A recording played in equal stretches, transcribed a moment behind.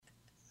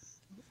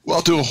Well,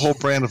 I'll do a whole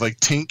brand of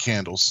like Taint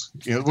candles.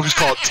 We'll just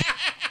call it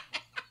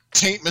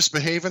Taint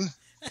Misbehavin.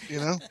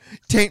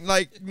 Taint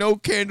like no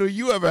candle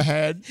you ever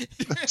had.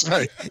 That's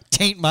right.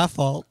 Taint my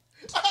fault.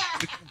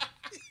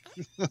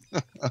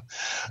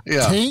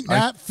 Yeah. Taint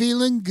not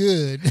feeling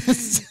good.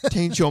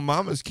 Taint your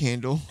mama's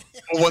candle.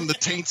 When the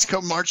taints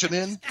come marching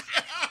in.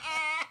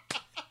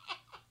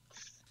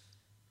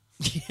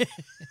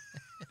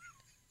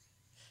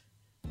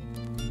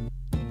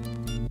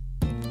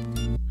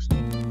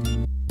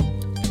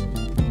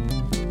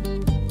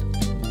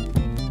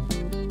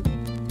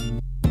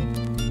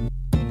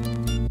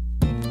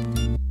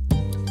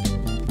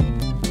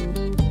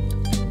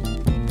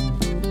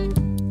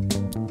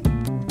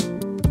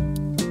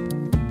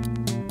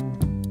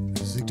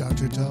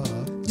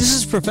 This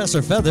is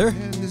Professor Feather.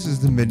 And this is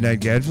the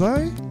Midnight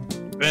Gadfly.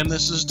 And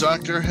this is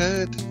Dr.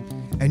 Head.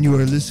 And you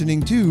are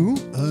listening to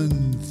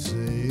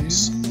Unsane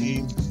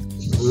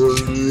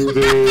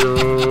Radio.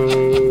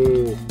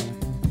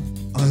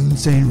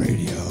 Unsane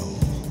Radio.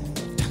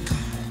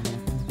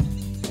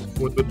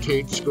 When the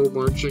taints go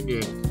marching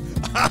in.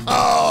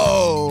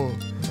 Oh!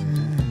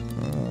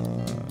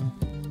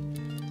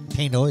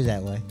 Taint always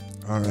that way.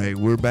 All right,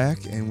 we're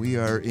back, and we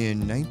are in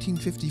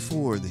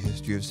 1954, the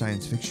history of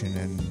science fiction.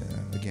 And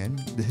again,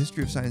 the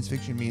history of science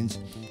fiction means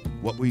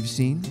what we've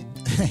seen,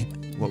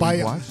 what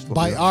we've watched.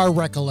 By our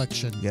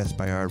recollection. Yes,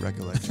 by our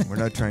recollection. We're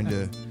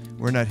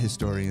not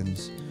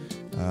historians.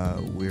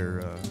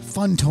 We're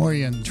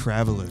Funtorians.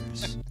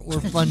 Travelers. We're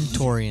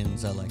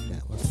Funtorians. I like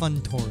that. We're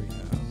Funtorians.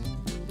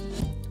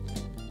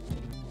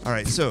 All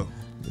right, so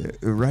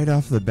right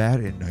off the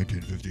bat in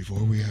 1954,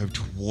 we have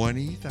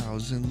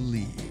 20,000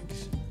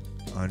 leagues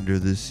under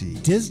the sea.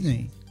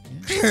 Disney.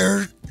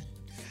 Kurt.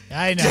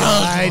 I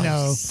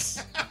know.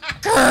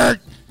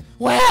 Kurt.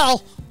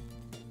 Well,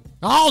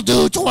 I'll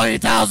do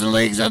 20,000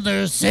 leagues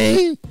under the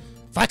sea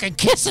if I can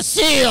kiss a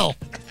seal.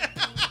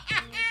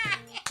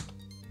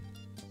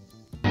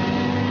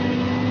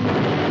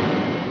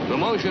 The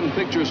motion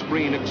picture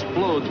screen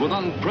explodes with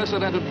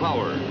unprecedented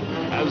power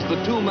as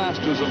the two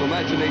masters of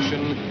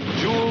imagination,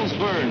 Jules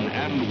Verne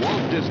and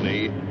Walt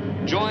Disney,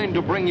 join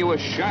to bring you a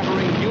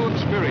shattering new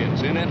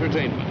experience in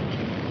entertainment.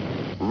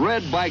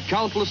 Read by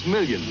countless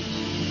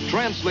millions,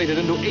 translated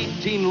into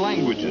 18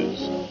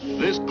 languages,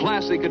 this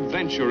classic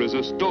adventure is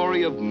a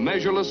story of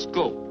measureless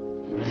scope,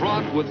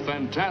 fraught with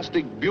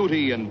fantastic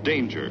beauty and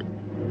danger. 4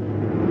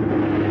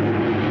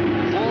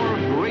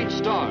 great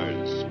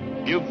stars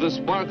give the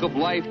spark of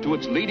life to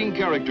its leading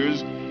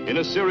characters in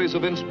a series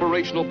of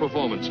inspirational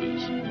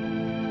performances.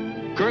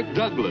 Kirk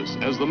Douglas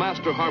as the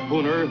master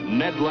harpooner,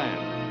 Ned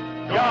Land.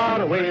 Got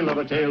a whale of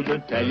a tale to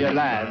tell you,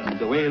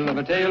 lads, a whale of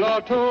a tale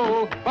or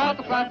two, about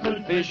the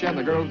flatland fish and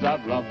the girls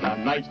I've loved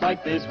on nights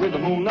like this with the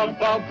moon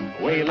above.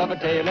 A whale of a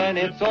tale and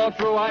it's all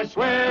true, I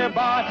swear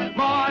by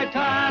my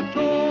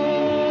tattoo.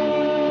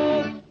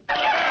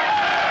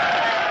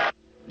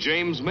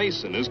 James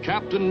Mason as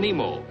Captain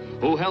Nemo,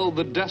 who held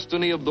the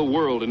destiny of the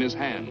world in his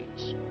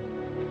hands.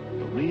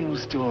 The real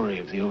story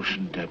of the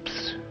ocean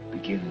depths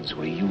begins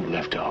where you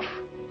left off.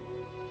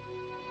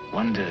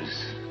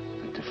 Wonders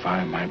that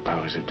defy my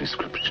powers of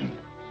description.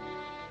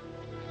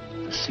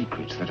 The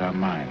secrets that are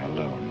mine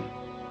alone.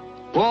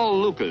 Paul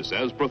Lucas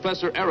as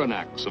Professor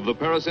Aronnax of the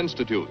Paris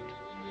Institute.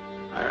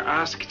 I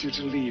asked you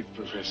to leave,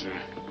 Professor.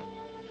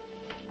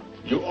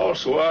 You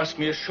also asked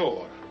me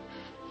ashore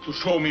to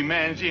show me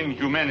man's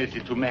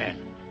inhumanity to man.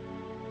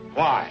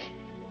 Why?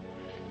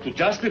 To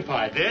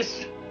justify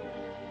this,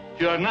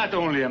 you are not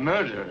only a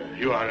murderer,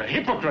 you are a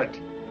hypocrite.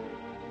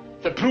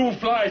 The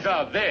proof lies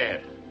out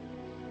there.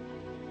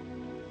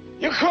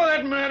 You call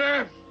that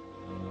murder?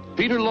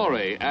 Peter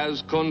Lorre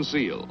as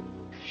Conseil.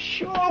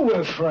 Sure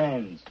we're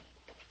friends.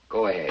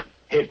 Go ahead.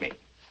 Hit me.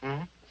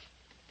 Hmm?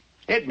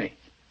 Hit me.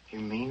 You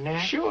mean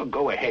that? Sure,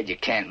 go ahead. You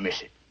can't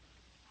miss it.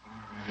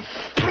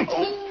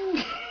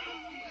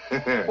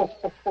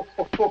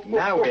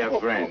 Now we're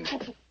friends.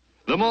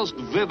 The most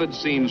vivid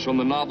scenes from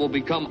the novel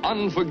become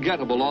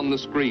unforgettable on the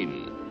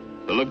screen.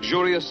 The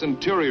luxurious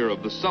interior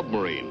of the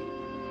submarine.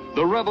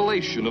 The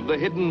revelation of the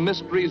hidden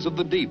mysteries of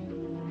the deep.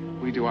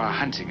 We do our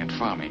hunting and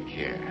farming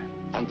here.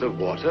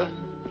 Underwater?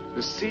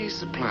 The sea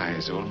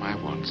supplies all my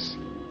wants.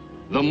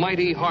 The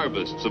mighty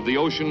harvests of the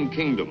ocean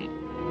kingdom.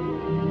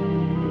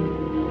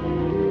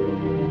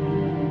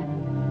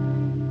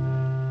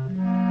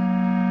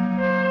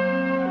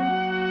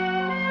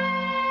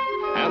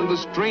 And the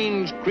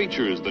strange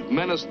creatures that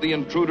menace the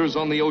intruders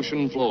on the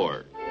ocean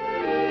floor.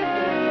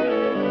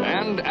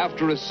 And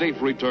after a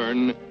safe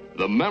return,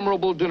 the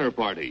memorable dinner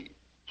party.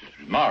 It's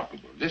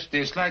remarkable. This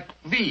tastes like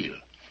veal.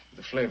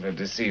 The flavor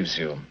deceives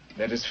you.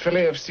 That is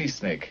fillet of sea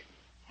snake.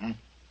 I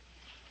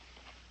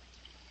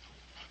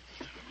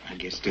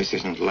guess this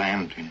isn't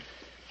lamb.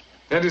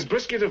 That is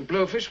brisket of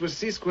blowfish with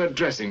sea squirt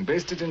dressing,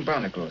 basted in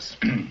barnacles.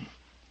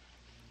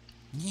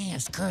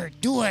 Yes, Kurt,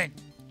 do it.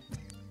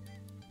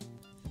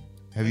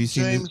 Have you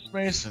seen James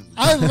Mason?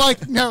 I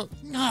like, no,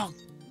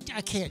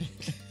 I can't.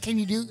 Can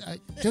you do,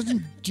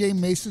 doesn't Jane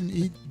Mason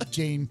eat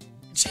Jane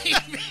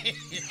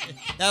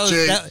That was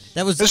Jay,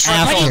 that was this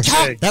after. is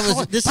Jay. That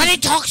was this But he is,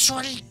 talks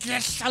shorty,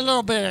 just a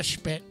little bit of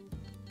spit.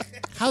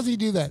 How's he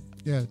do that?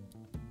 Yeah.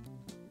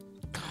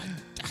 God,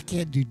 I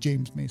can't do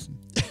James Mason.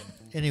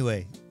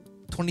 anyway.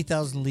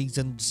 20,000 Leagues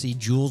Under the Sea.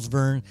 Jules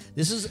Verne.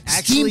 This is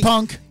actually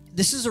Steampunk.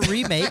 This is a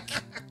remake.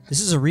 This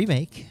is a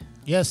remake.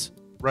 Yes.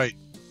 Right.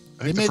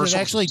 I They think the made first it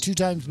one actually was 2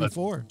 times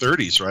before.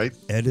 30s, right?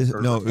 Ed is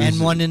no, it was, And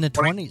one in the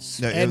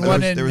 20s. No, And there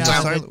one was, in there was a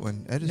now- silent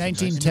one. Ed is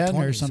 1910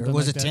 or 20s, something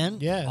Was like it that. 10?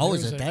 Yeah. Oh, there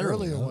was was it an that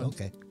earlier early? one. Oh,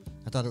 okay.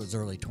 I thought it was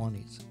early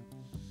 20s.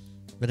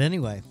 But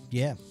anyway,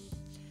 yeah.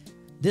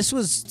 This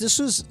was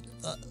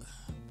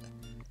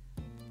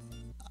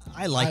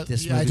I liked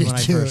this Yeah, movie when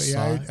I too. first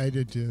saw it. I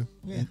did too.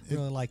 Yeah,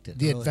 really liked it.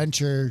 The Really.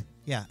 adventure,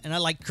 Yeah, and I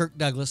like Kirk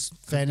Douglas. Kirk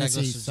fantasy,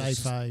 Douglas is just-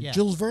 sci-fi. yeah.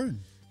 Jules Verne.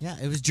 Yeah,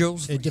 it was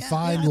Jules. It yeah,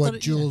 defined I what thought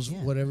it- Jules, yeah,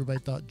 yeah. what everybody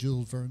thought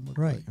Jules Verne looked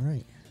Right, like.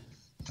 right.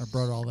 I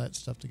brought all that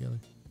stuff together.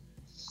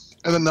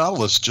 And the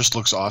Nautilus just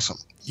looks awesome.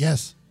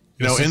 Yes.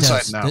 You know, Yes, it inside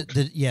does. and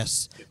out.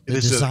 Yes, It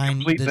is a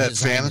complete the that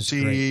design is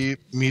great. fantasy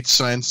meets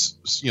science.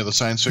 The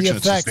science fiction.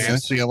 It's a effects.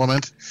 fantasy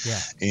element,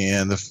 Yeah,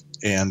 and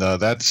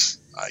that's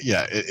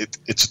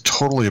it's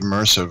totally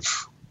immersive.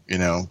 In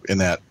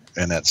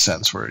that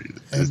sense where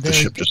And the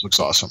ship just looks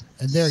awesome.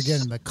 And there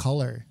again, the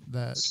color,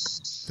 the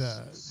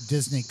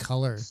Disney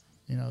color,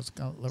 it's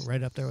got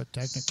right up there with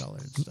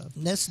Technicolor and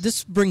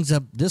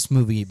stuff. This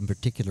movie in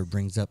particular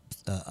brings up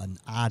an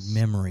odd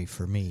memory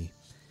for me,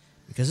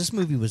 because this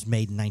movie was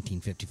made in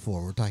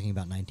 1954. We're talking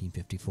about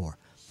 1954.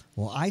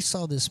 Well, I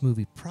saw this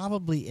movie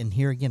probably, and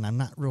here again, I'm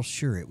not real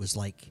sure. It was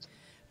like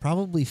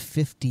probably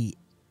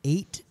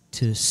 58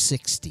 to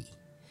 60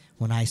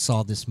 when I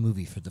saw this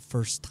movie for the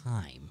first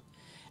time,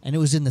 and it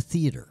was in the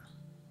theater.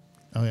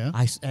 Oh yeah,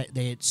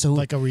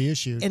 like a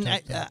reissue. And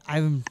type thing.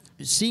 I'm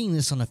seeing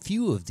this on a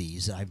few of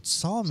these. I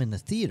saw them in the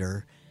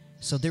theater,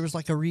 so there was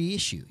like a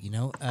reissue.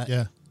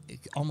 Yeah.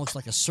 Almost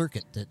like a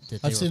circuit that they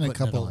I've were seen a putting it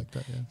couple on. like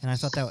that. Yeah. And I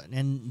thought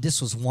and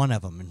this was one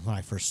of them. And when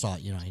I first saw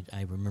it,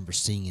 I remember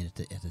seeing it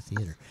at the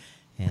theater,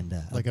 and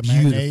Like a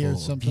matinee or beautiful,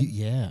 something?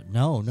 yeah,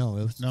 no, it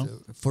was No?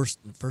 the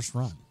first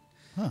run.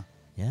 Huh.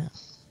 Yeah,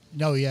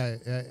 No, yeah.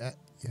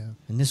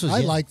 and this was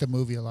I like the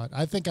movie a lot.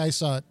 I think I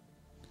saw it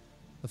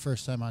the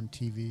first time on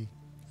TV,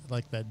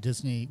 like that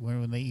Disney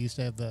when they used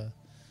to have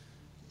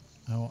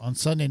on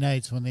Sunday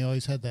nights when they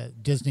always had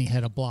that Disney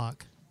had a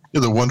block.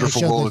 Yeah, the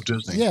Wonderful They showed World of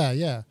Disney. Yeah,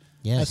 yeah.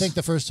 Yes. I think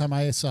the first time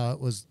I saw it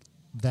was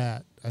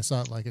that. I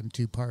saw it like in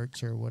 2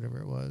 parts or whatever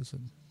it was.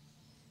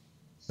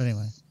 But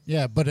anyway,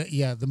 yeah. But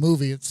the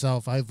movie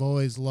itself, I've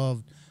always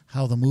loved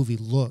how the movie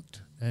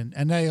looked, and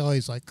I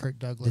always like Kirk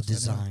the Douglas.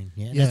 design.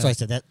 Yeah, Yeah. that's why I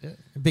said that.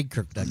 Big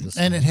Kirk Douglas,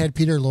 and it had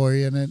Peter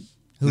Lorre in it.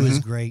 who is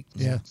great.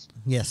 Yeah.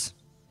 Yes.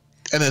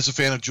 And as a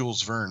fan of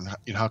Jules Verne,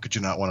 how could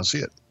you not want to see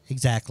it?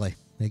 Exactly.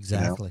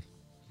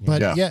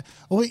 But Yeah. yeah.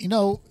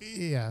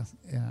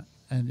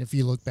 And if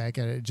you look back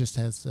at it, it just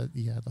has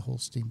the whole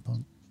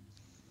steampunk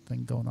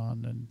thing going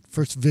on, and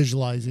first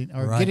visualizing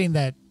or Right. getting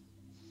that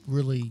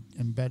really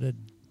embedded.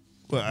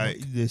 Well,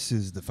 this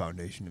is the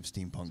foundation of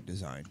steampunk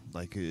design.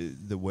 Like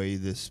the way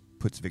this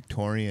puts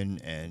Victorian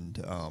and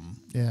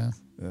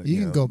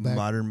You can go back.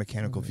 modern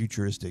mechanical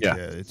futuristic. Yeah.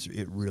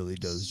 It really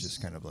does just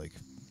kind of like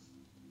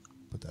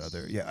put that out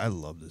there. Yeah, I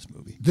love this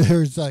movie.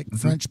 There's like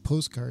French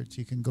postcards.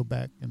 You can go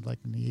back and like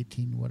in the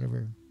 18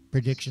 whatever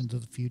predictions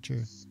of the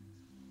future.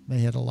 They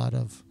had a lot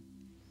of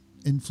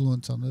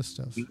influence on this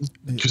stuff.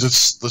 Because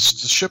it's the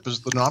ship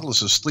the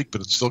Nautilus is sleek,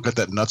 but it's still got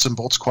that nuts and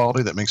bolts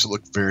quality that makes it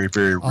look very,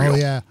 very real. Oh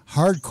yeah,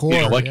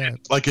 hardcore.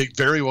 Like it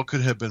very well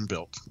could have been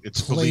built. It's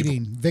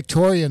Plating, believable.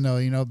 Victorian though,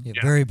 Yeah,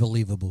 very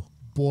believable.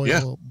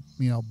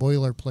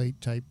 boilerplate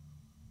type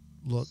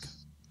look.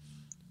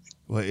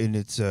 Well, and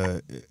it's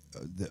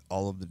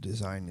all of the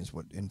design is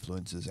what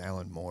influences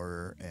Alan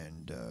Moore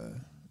and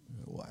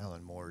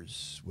Alan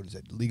Moore's what is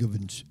that? League of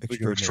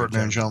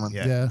Extraordinary Gentlemen.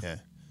 Yeah.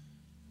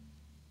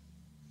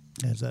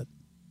 As that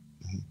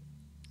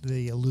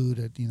they allude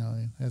it,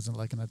 as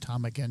like an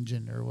atomic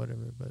engine or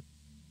whatever, but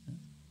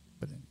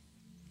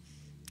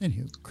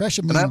anywho, Crash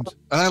of And Moons.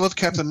 I love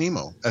Captain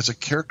Nemo as a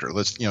character.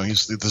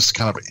 He's this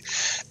kind of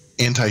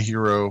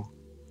anti-hero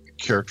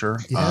character.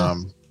 Yeah.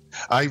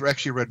 I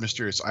actually read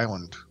Mysterious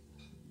Island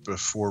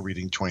before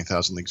reading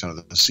 20,000 Leagues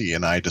Under the Sea,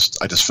 and I just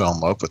fell in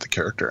love with the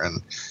character,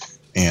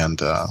 and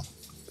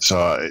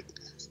so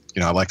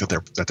I like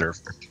that they're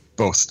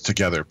both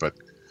together, but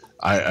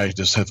I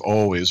just have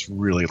always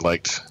really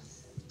liked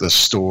the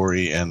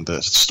story and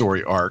the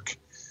story arc,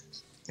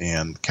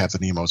 and Captain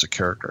Nemo as a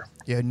character.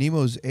 Yeah,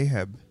 Nemo's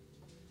Ahab.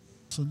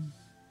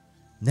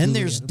 Then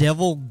there's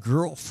Devil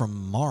Girl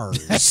from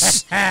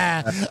Mars.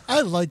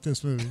 I like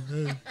this movie.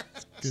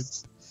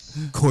 It's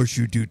good. Of course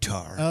you do,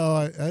 Tar.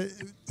 Oh,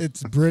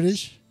 it's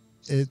British.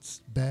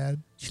 It's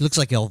bad. She looks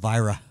like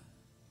Elvira.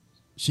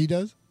 She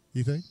does.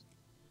 You think?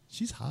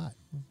 She's hot.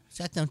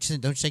 Don't you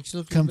think she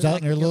looks Comes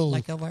out in her little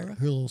like Elvira?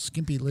 her little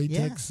skimpy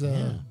latex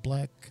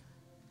black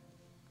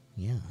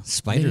Yeah,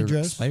 mini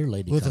dress spider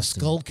lady with a costume.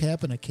 skull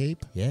cap and a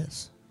cape.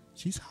 Yes,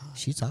 She's hot.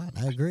 she's hot.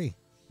 I agree.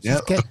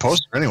 The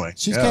poster anyway.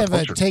 She's Yeah, kind of a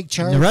poster. take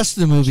charge. And the rest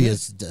of the movie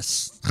is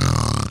just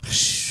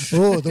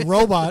Oh, the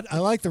robot. I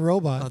like the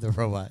robot. Oh, the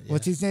robot. Yeah.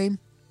 What's his name?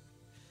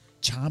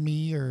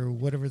 Chami or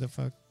whatever the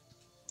fuck.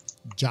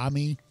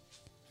 Jami.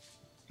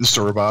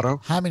 Mr.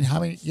 Roboto. How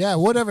many? Yeah,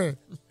 whatever.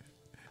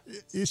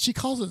 She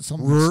calls it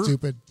something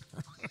stupid.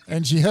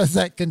 And she has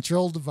that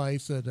control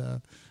device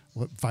that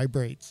what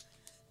vibrates.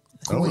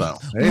 Oh, no.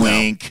 Hey,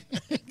 Wink.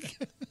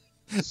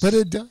 But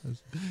it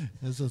does.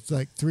 It's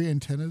like 3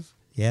 antennas.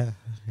 Yeah.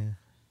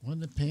 One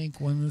the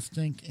pink, one the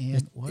stink,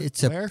 and what?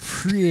 It's Where?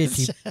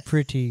 a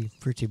pretty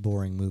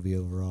boring movie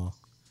overall.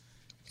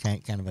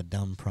 Kind of a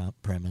dumb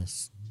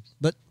premise,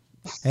 but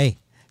hey,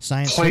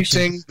 science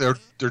Placing fiction.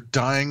 their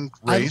dying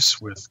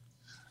race with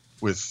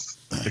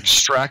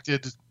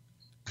extracted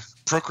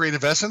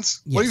procreative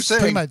essence. Yes, what are you saying?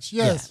 Pretty much,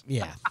 yes.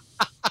 Yeah.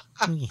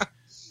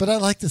 But I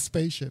like the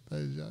spaceship.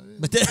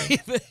 But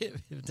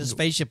the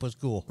spaceship was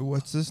cool.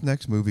 What's this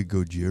next movie,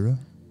 Gojira?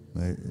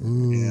 Yeah,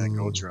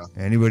 Gojira.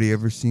 Anybody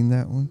ever seen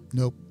that one?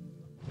 Nope.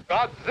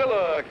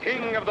 Godzilla,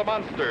 king of the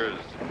monsters,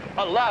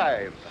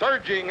 alive,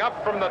 surging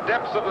up from the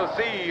depths of the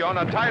sea on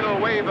a tidal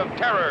wave of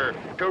terror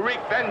to wreak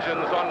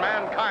vengeance on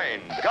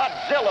mankind.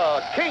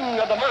 Godzilla, king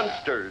of the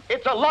monsters,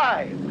 it's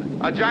alive.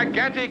 A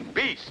gigantic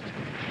beast,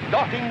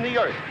 Stalking the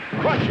earth,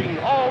 crushing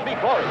all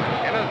before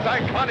it. in a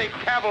cyclonic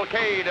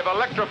cavalcade of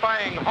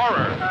electrifying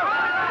horror.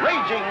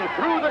 Raging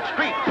through the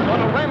streets on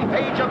a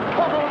rampage of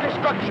total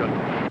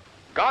destruction.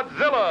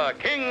 Godzilla,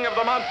 king of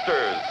the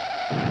monsters,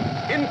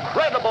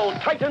 Incredible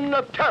titan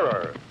of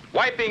terror.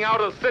 wiping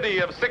out a city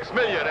of 6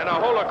 million in a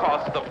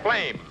holocaust of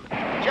flame.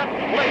 Jet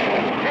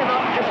flames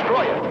cannot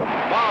destroy it.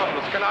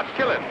 Bombs cannot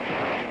kill it.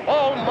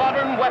 All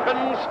modern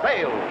weapons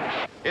fail.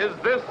 Is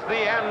this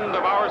the end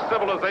of our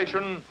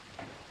civilization?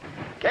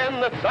 Can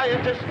the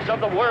scientists of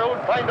the world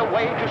find a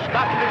way to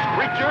stop this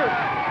creature?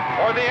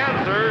 Or the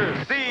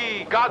answer,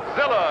 see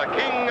Godzilla,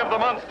 king of the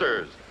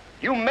monsters.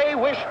 You may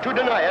wish to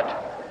deny it,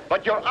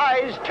 but your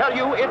eyes tell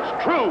you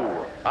it's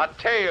true. A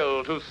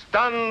tale to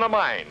stun the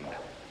mind.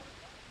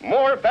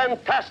 More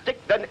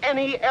fantastic than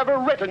any ever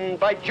written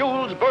by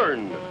Jules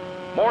Verne.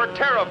 More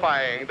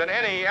terrifying than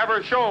any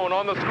ever shown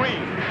on the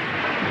screen.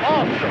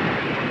 Awesome.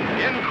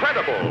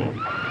 Incredible.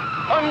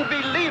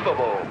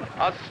 Unbelievable.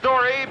 A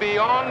story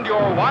beyond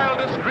your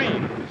wildest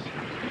dreams.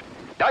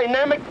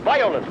 Dynamic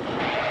violence.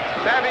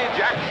 Savage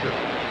action.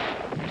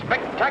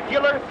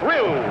 Spectacular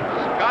thrills.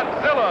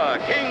 Godzilla,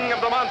 king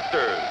of the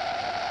monsters.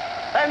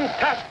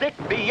 Fantastic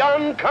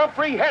beyond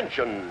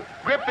comprehension.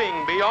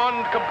 Gripping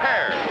beyond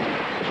compare.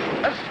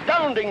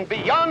 Astounding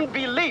beyond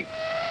belief.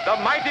 The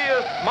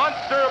mightiest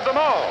monster of them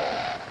all.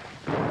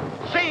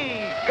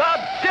 See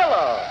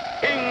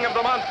Godzilla. King of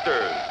the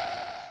monsters.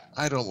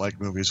 I don't like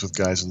movies with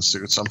guys in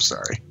suits. I'm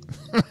sorry.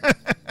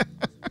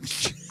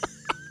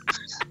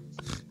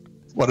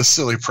 What a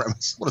silly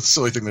premise. What a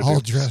silly thing to All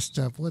do. dressed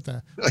up. What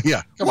the?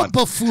 Yeah, come What on.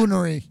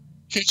 buffoonery.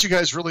 Can't you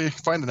guys really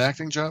find an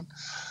acting job?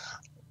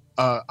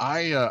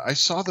 I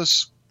saw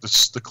this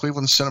the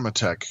Cleveland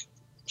Cinematheque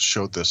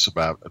showed this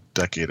about a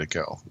decade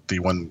ago.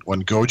 When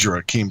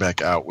Gojira came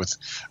back out with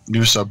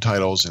new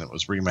subtitles and it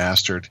was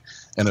remastered,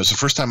 and it was the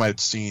first time I'd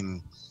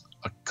seen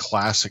a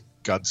classic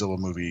Godzilla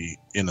movie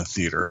in a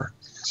theater,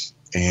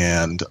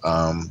 and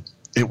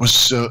it was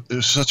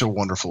such a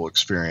wonderful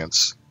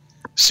experience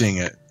seeing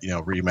it,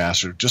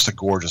 remastered. Just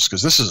gorgeous,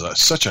 because this is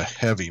such a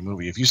heavy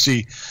movie. If you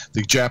see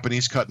the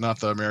Japanese cut, not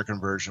the American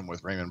version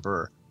with Raymond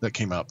Burr that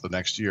came out the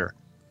next year,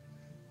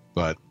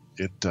 but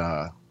it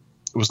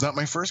was not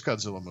my first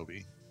Godzilla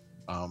movie,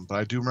 but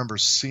I do remember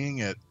seeing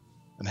it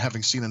and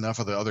having seen enough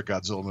of the other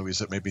Godzilla movies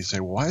that made me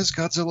say, why is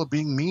Godzilla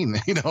being mean?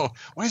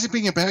 Why is he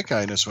being a bad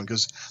guy in this one?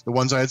 Because the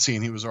ones I had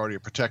seen, he was already a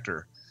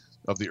protector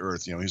of the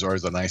earth. He's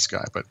always the nice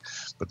guy. But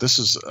this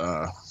is,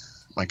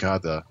 my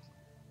God, the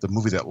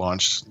movie that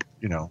launched,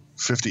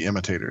 50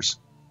 imitators,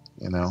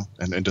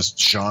 and just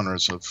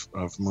genres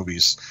of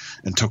movies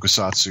and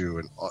tokusatsu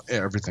and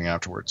everything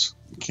afterwards.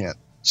 You can't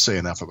say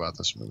enough about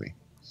this movie.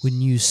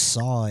 When you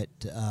saw it,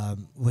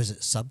 was it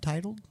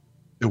subtitled?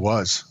 It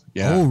was,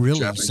 yeah. Oh, really?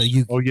 Japanese. So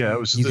you? Oh, yeah. It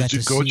was you the got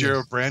to see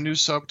Gojira, it. brand new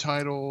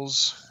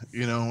subtitles.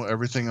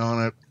 Everything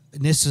on it.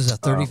 And this is a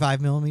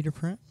 35 millimeter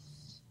print.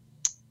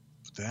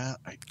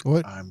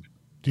 What?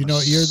 Do you know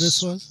what year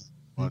this was?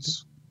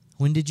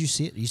 When did you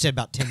see it? You said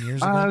about 10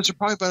 years ago. It was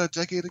probably about a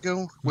decade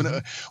ago when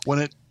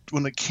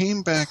it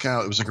came back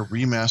out. It was like a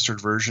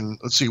remastered version.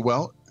 Let's see.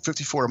 Well,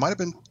 54. It might have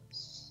been.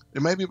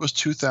 Maybe it was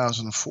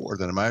 2004.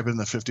 Then it might have been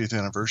the 50th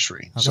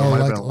anniversary. So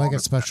like a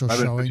special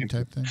showing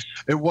type thing.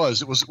 It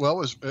was.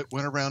 It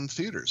went around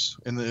theaters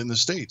in the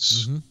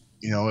States.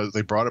 Mm-hmm.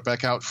 They brought it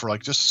back out for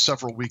like just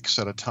several weeks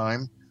at a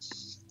time,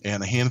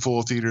 and a handful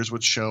of theaters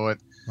would show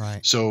it.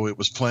 Right. So it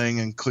was playing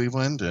in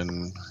Cleveland,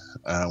 and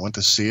I went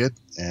to see it,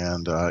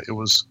 and it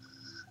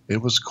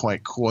was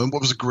quite cool. And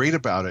what was great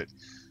about it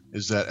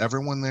is that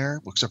everyone there,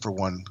 except for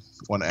one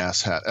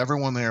asshat,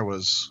 everyone there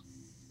was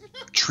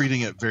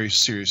treating it very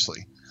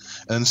seriously.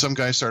 And some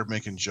guy started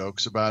making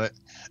jokes about it,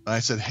 and I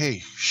said,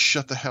 "Hey,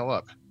 shut the hell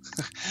up!"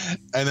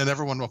 And then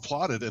everyone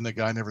applauded, and the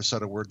guy never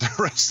said a word the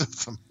rest of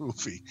the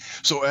movie.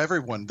 So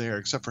everyone there,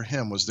 except for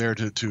him, was there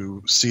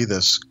to see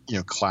this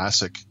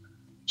classic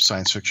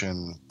science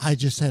fiction. I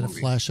just had movie. a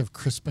flash of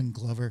Crispin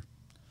Glover.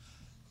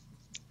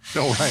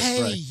 Oh, right.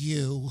 Hey, right.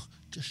 you.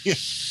 Just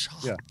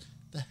shut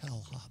the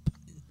hell up.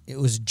 It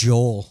was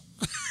Joel.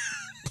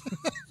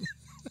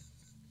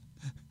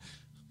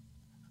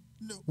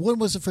 When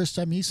was the first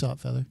time you saw it,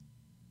 Feather?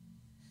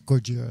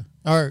 Gojira.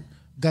 Or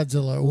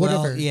Godzilla, or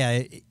whatever.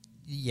 Well,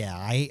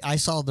 yeah. I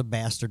saw the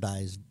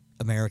bastardized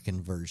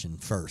American version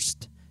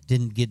first.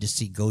 Didn't get to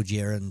see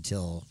Gojira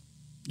until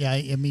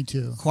Yeah, me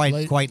too.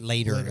 quite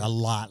later, a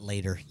lot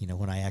later.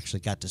 When I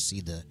actually got to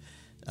see the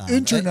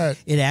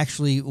Internet. It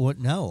actually it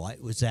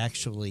was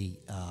actually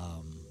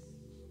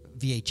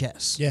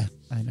VHS. Yeah,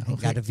 I know. I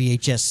got a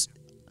VHS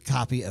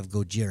copy of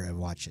Gojira and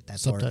watched it.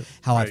 That's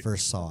how I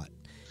first saw it,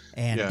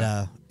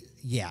 and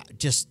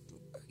just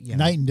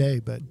night and day,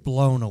 but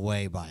blown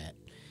away by it.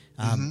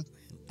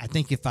 I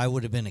think if I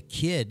would have been a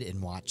kid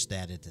and watched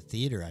that at the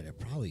theater, I'd have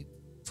probably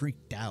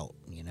freaked out.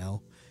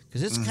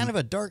 Because it's kind of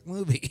a dark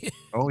movie.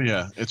 Oh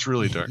yeah, it's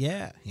really dark.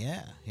 Yeah.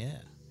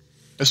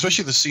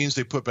 Especially the scenes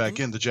they put back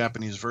in the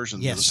Japanese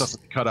version. Yes. The stuff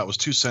that they cut out was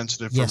too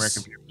sensitive for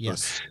American viewers.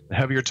 Yes. The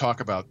heavier talk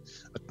about,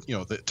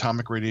 the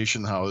atomic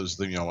radiation, how it was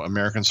the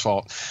Americans'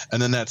 fault, and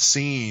then that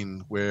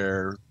scene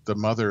where the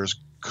mother is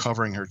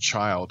covering her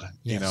child,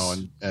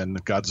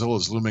 and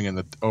Godzilla's looming in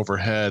the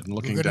overhead and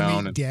looking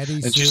down, and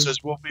she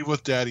says, "We'll be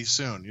with Daddy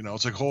soon."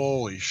 It's like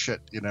holy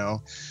shit.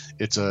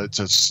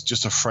 It's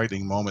just a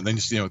frightening moment. Then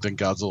then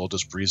Godzilla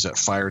just breathes that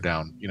fire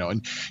down.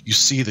 And you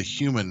see the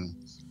human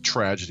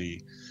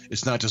tragedy.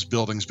 It's not just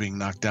buildings being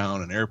knocked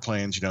down and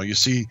airplanes. You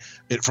see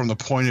it from the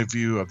point of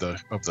view of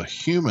the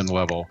human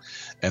level,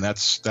 and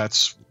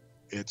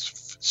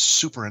it's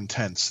super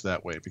intense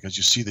that way because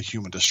you see the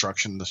human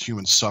destruction, the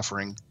human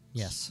suffering.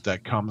 Yes.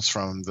 That comes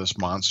from this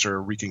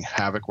monster wreaking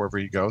havoc wherever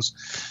he goes.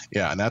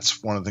 Yeah, and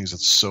that's one of the things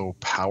that's so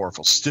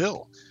powerful.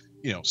 Still,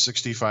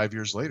 65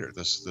 years later,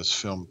 this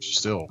film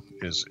still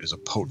is a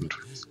potent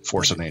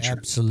force of nature.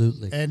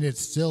 Absolutely. And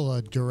it's still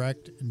a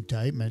direct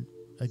indictment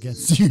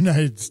against the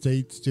United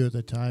States too at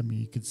the time.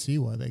 You could see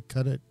why they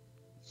cut it.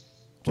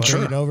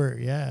 Bring it over,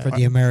 for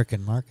the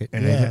American market.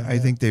 And I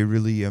think they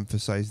really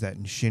emphasize that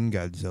in Shin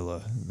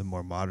Godzilla, the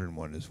more modern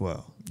one as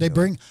well. They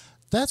bring.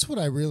 That's what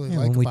I really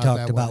like when we about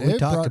talked that about one. we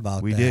talked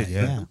about we that. did,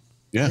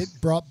 yeah. It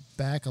brought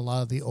back a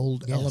lot of the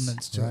old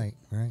elements to it.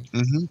 Right.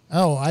 Mm-hmm.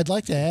 Oh, I'd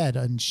like to add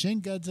on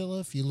Shin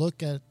Godzilla, if you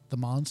look at the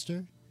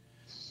monster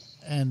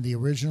and the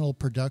original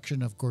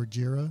production of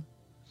Gojira,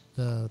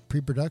 the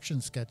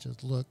pre-production sketches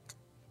look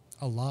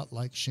a lot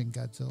like Shin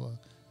Godzilla.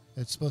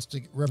 It's supposed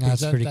to represent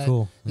That's pretty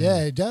cool.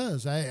 Yeah, it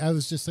does. I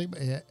was just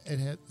thinking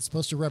it's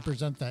supposed to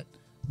represent that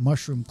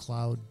mushroom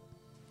cloud,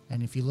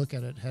 and if you look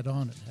at it head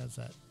on, it has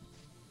that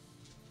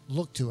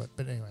look to it.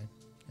 But anyway,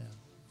 yeah.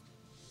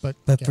 But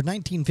for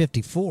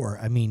 1954,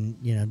 I mean,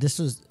 this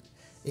was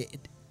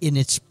in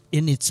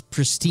its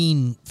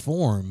pristine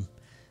form.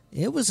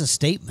 It was a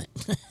statement.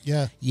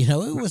 Yeah.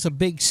 It was a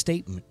big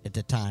statement at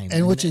the time.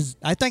 And which is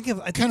I think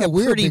kind of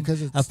weird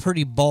because it's a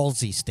pretty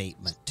ballsy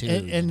statement too.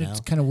 And it's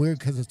kind of weird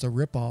because it's a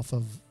ripoff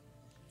of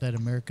that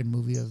American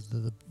movie of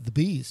the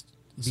Beast.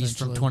 Beast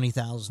from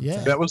 20,000.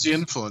 Yeah. That was the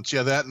influence.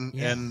 Yeah, that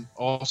and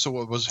also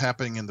what was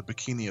happening in the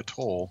Bikini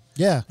Atoll.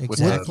 Yeah,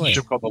 with a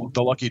ship called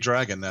the Lucky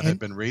Dragon that had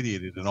been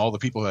radiated, and all the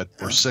people that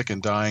were sick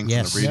and dying from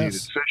the radiated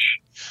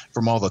fish,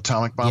 from all the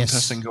atomic bomb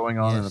testing going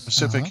on in the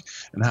Pacific,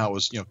 and how it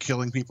was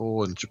killing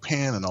people in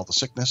Japan and all the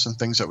sickness and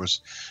things that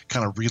was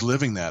kind of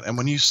reliving that. And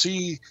when you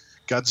see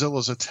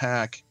Godzilla's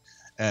attack,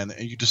 and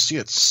you just see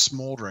it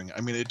smoldering,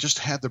 I mean, it just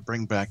had to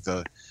bring back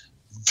the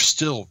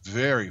still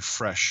very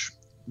fresh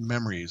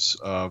memories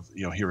of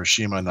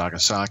Hiroshima and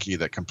Nagasaki,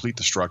 that complete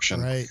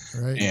destruction, right,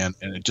 and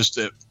it just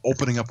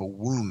opening up a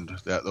wound,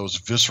 that those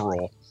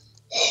visceral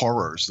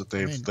horrors that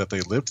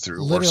they lived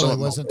through. Literally,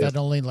 wasn't that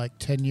only like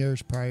 10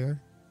 years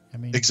prior? I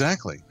mean,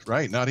 exactly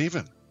right, not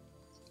even.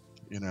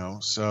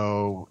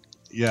 So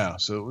yeah,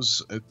 so it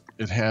was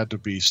it had to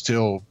be,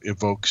 still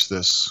evokes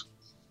this,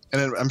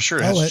 and I'm sure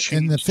it has changed.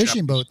 And the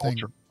fishing boat thing.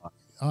 culture.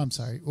 Oh, I'm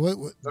sorry. What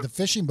the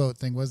fishing boat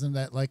thing, wasn't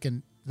that like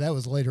that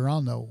was later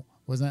on though?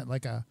 Wasn't that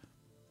like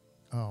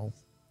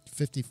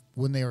 50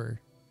 when they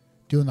were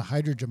doing the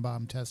hydrogen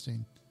bomb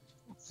testing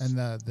and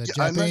the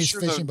Japanese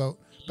fishing boat?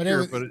 But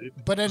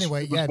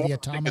anyway, the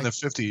atomic in the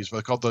 50s,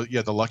 but called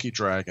the Lucky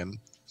Dragon,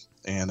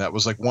 and that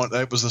was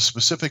that was the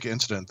specific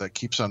incident that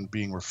keeps on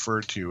being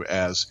referred to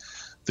as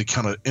the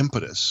kind of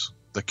impetus,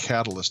 the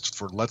catalyst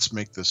for let's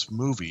make this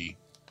movie,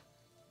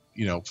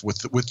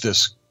 with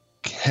this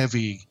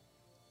heavy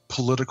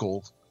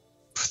political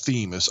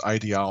theme, this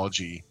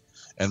ideology,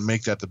 and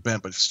make that the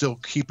bent, but still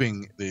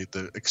keeping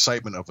the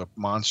excitement of a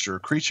monster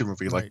creature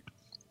movie like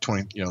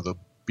the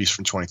Beast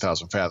from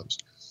 20,000 Fathoms.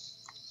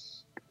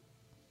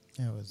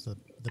 Yeah, it was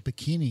the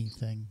bikini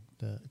thing,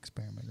 the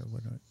experiment or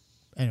whatever.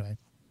 Anyway.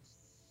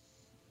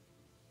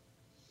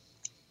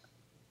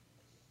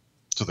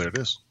 So there it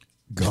is.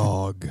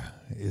 Gog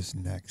is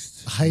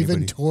next.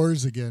 Ivan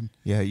Tors again.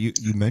 Yeah, you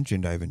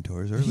mentioned Ivan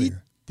Tors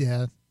earlier.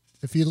 Yeah.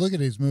 If you look at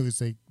his movies,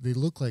 they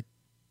look like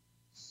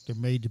they're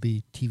made to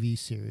be TV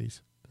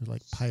series. They're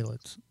like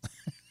pilots.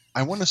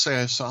 I want to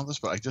say I saw this,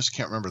 but I just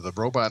can't remember. The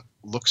robot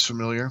looks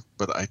familiar,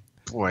 but I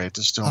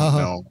just don't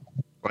know.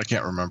 I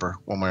can't remember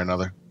one way or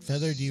another.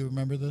 Feather, do you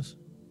remember this?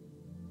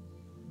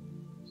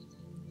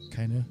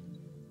 Kind of.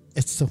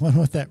 It's the one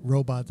with that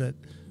robot that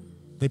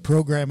they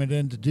program it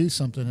in to do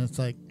something. It's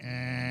like,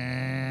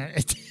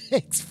 it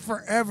takes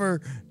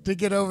forever to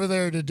get over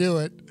there to do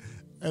it.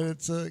 And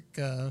it's like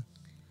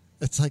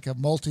a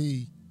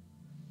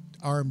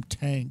multi-armed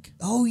tank.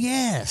 Oh,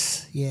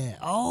 yes. Yeah.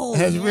 Oh,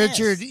 Has yes.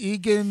 Richard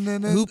Egan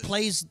in it? Who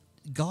plays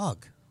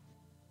Gog?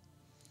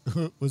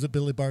 Was it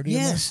Billy Barty?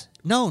 Yes.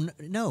 No.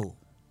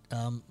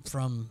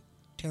 From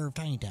Terror of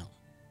Tiny Town.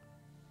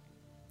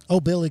 Oh,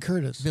 Billy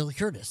Curtis. Billy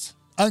Curtis.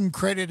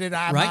 Uncredited,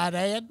 I might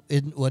add.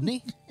 Wasn't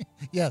he?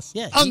 Yes.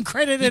 Yeah.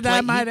 Uncredited,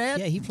 I might add.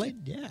 Yeah, he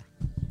played. Yeah.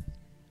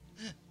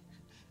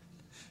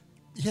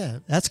 Yeah.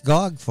 That's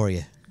Gog for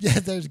you. Yeah,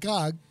 there's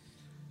Gog.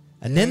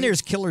 And then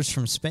there's Killers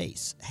from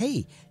Space.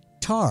 Hey,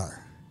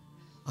 Tar,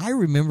 I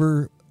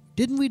remember,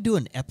 didn't we do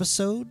an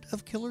episode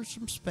of Killers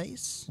from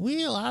Space?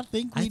 Well, I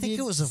think I think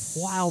it was a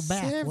while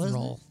back,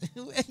 wasn't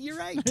it? You're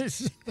right.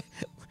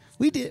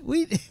 We did.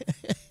 We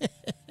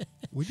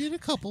did a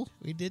couple.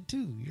 We did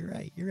too. You're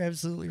right. You're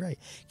absolutely right.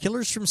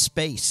 Killers from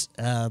Space.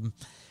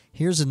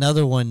 Here's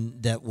another one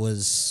that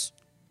was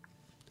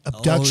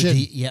abduction.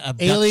 Abduction.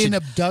 Alien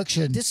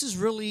abduction. This is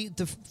really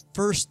the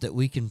first that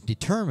we can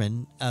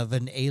determine of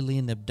an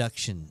alien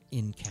abduction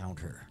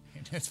encounter.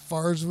 And as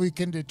far as we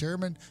can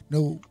determine,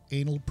 no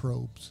anal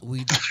probes.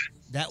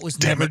 That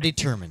was never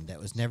determined. That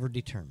was never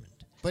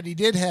determined. But he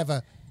did have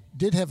a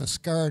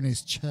scar on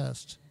his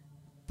chest.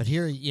 But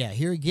here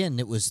again,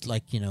 it was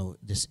like,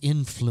 this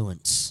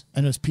influence.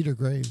 And it was Peter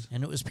Graves.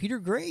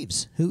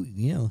 Who,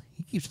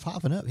 he keeps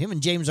popping up. Him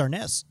and James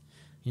Arness,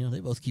 they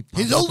both keep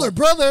popping his up. older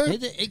brother.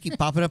 They keep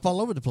popping up all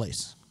over the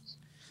place.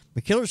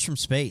 But Killers from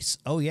Space,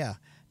 oh yeah.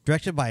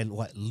 Directed by,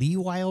 Lee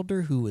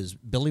Wilder, who was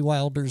Billy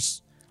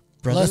Wilder's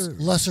brother?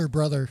 Lesser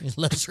brother.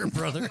 Lesser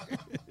brother.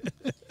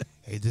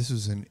 Hey, this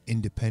was an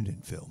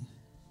independent film.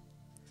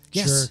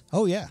 Yes. Sure.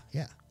 Oh, yeah,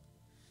 yeah.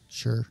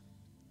 Sure.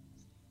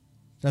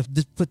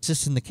 This puts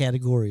this in the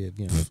category of,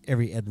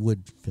 every Ed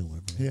Wood film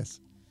ever. Yes.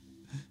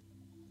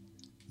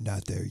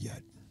 Not there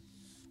yet.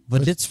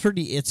 But it's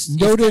pretty, it's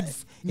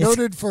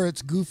noted for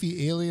its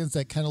goofy aliens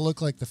that kind of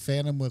look like the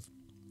Phantom with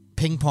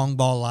ping pong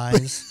ball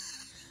eyes.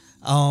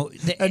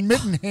 And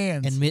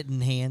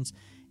mitten hands.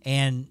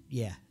 And,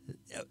 yeah.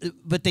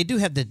 But they do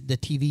have the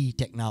TV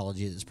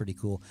technology that's pretty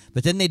cool.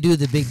 But then they do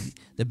the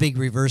big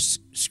reverse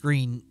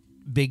screen,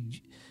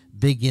 big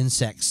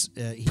insects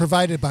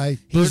provided by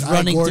he's Bert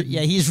running I. through,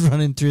 he's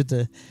running through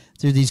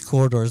these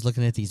corridors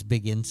looking at these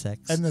big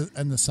insects and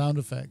the sound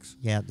effects.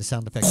 Yeah, the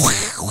sound effects.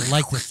 I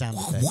like the sound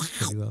effects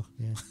pretty well.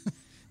 Yeah,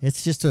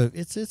 it's just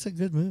it's a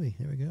good movie.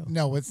 There we go.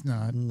 No, it's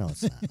not. No,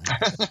 it's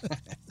not.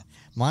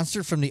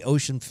 Monster from the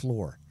Ocean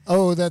Floor.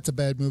 Oh, that's a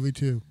bad movie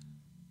too.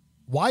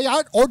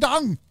 Wyatt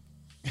Ordang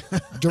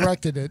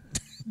directed it.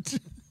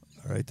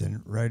 All right,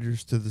 then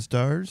Riders to the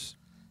Stars.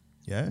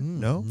 Yeah,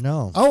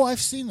 no. Oh,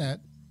 I've seen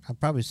that. I've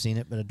probably seen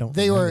it, but I don't.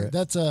 They remember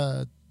were.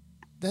 it.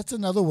 That's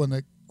another one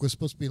that was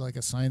supposed to be like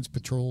a science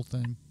patrol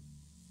thing.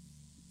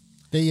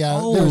 They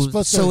were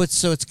supposed to.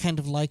 So it's kind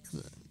of like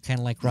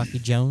Rocky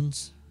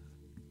Jones,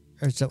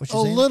 or is that what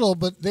you're saying? A little,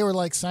 but they were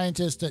like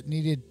scientists that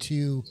needed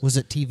to. Was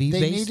it TV They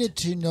based? needed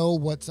to know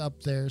what's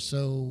up there,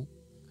 so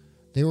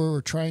they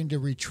were trying to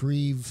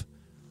retrieve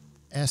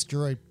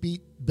asteroid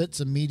bits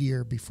of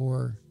meteor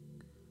before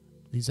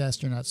these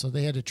astronauts. So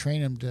they had to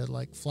train them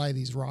to fly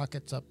these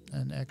rockets up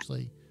and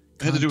actually.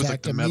 It had to do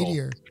with the metal.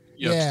 Meteor.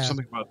 Yeah,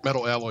 something about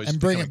metal alloys and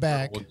bring it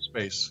back in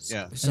space.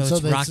 Yeah, so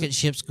it's rocket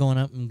ships going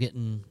up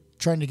and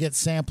trying to get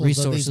samples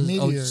resources, of these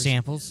meteors.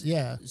 samples.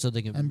 Yeah, so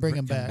they can and bring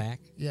them back. back.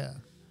 Yeah,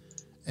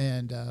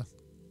 and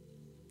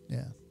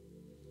yeah,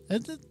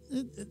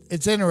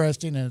 it's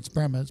interesting in its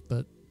premise,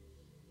 but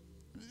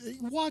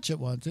watch it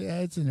once. Yeah,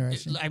 it's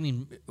interesting. I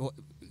mean,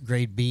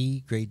 grade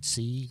B, grade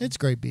C. It's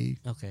grade B.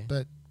 Okay,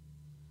 but.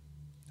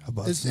 How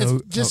about it's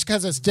just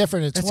because it's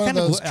different. It's one of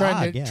those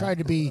trying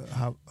to be.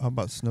 How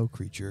about Snow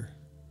Creature?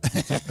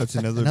 That's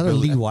another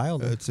Lee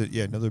Wilder. That's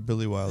another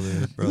Billy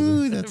Wilder brother.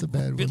 Ooh, that's a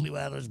bad one. Billy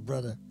Wilder's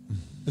brother.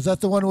 Is that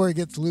the one where he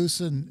gets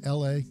loose in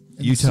L.A.?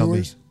 You tell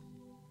me.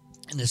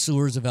 In the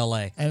sewers of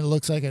L.A. And it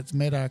looks like it's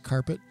made out of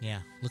carpet.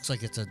 Yeah, looks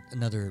like it's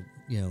another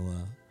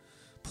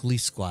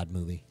police squad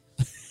movie.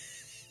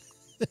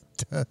 It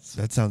does.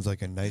 That sounds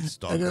like a Night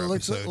Stalker and it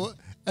looks episode.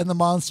 and the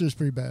monster's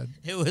pretty bad.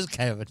 It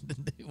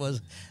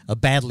was a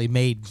badly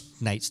made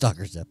Night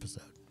Stalkers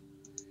episode.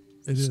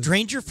 It is.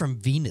 Stranger from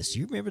Venus.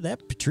 You remember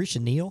that? Patricia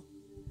Neal?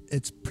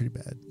 It's pretty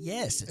bad.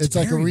 Yes. It's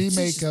like a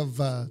remake of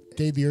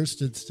Day the Earth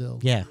Stood Still.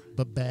 Yeah.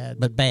 But bad.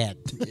 But bad.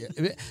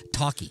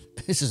 Talky.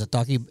 This is a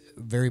talky,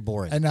 very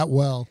boring. And not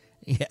well.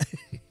 Yeah.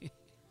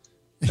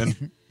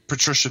 And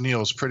Patricia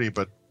Neal is pretty,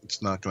 but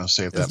it's not going to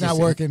save that. It's not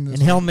working.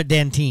 And Helmut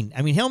Dantine.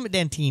 I mean, Helmut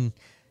Dantine,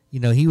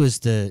 he was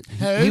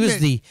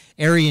the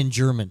Aryan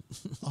German.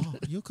 Oh,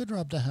 you could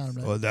rub the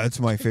helmet. Well, that's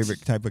my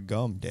favorite type of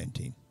gum,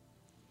 Dantine.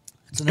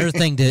 It's another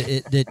thing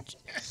that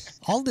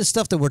all this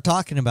stuff that we're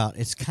talking about,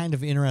 it's kind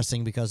of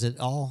interesting because it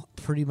all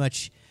pretty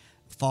much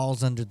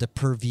falls under the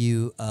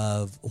purview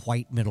of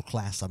white middle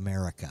class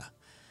America,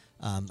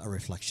 a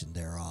reflection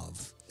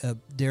thereof.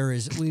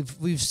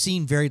 We've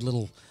seen very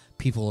little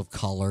people of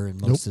color in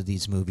most of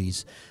these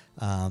movies,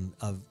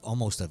 of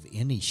almost of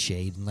any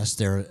shade, unless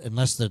they're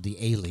the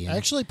alien.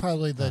 Actually,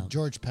 probably the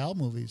George Powell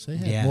movies. They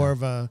had more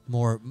of a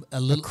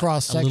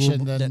cross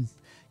section than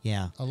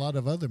a lot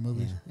of other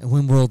movies. Yeah. And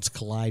When Worlds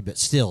Collide, but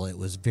still, it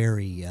was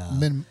very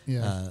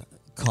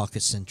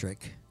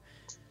caucus-centric.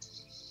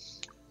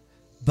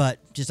 But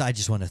I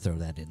just want to throw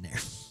that in there.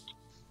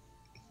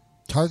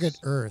 Target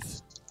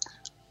Earth.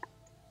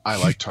 I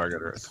like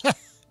Target Earth.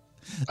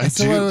 That's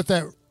the one with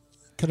that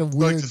kind of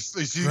weird,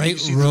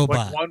 great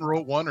robot.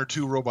 Like one or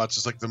two robots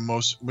is like the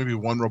most. Maybe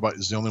one robot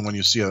is the only one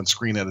you see on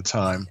screen at a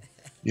time.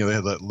 You know, they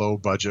have that low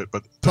budget,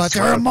 but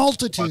there are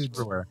multitudes.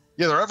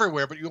 Yeah, they're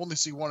everywhere, but you only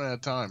see one at a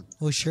time.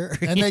 Well, sure.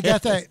 And they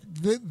got that.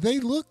 They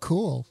look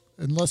cool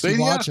unless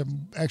you watch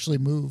them actually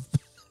move.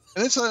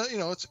 And it's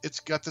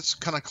it's got this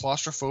kind of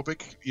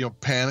claustrophobic,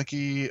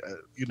 panicky,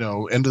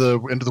 end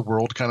of the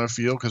world kind of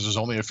feel because there's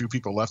only a few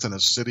people left in a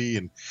city,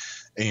 and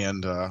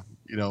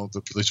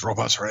these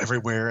robots are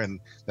everywhere, and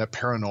that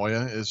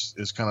paranoia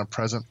is kind of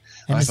present.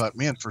 And I thought,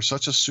 man, for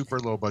such a super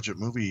low budget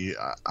movie,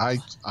 I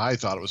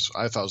thought it was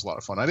a lot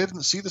of fun. I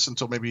didn't see this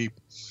until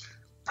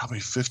probably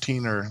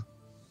 15 or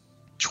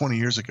 20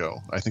 years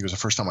ago. I think it was the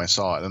first time I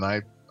saw it, and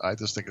I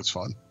just think it's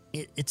fun.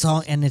 It's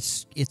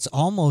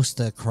almost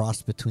a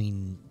cross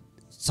between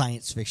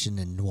science fiction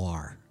and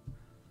noir.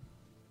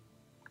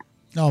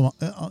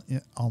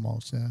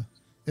 Almost, yeah.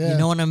 You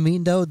know what I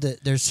mean, though.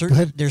 That there's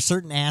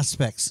certain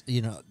aspects,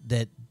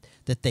 that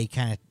they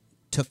kind of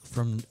took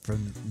from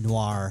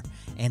noir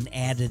and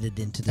added it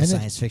into the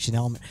science fiction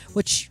element,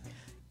 which,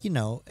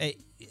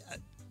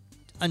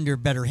 under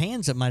better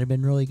hands, it might have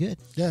been really good.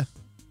 Yeah,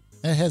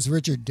 it has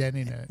Richard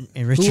Denning in it,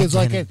 and Richard who is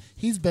Denning.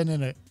 he's been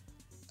in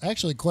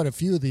actually quite a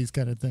few of these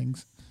kind of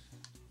things,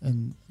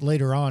 and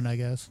later on, I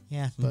guess.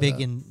 Yeah, but, big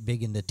in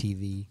the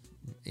TV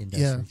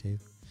industry too.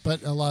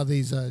 But a lot of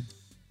these,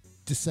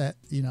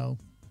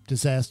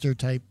 disaster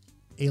type,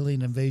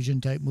 alien invasion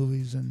type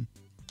movies and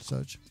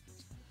such.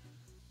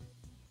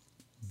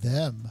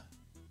 Them.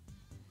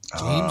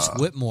 James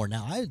Whitmore.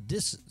 Now,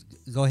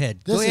 go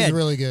ahead. This is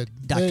really good,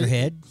 Dr.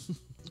 Head.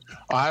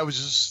 I was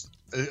just.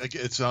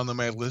 It's on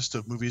my list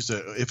of movies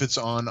that if it's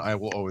on, I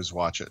will always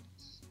watch it.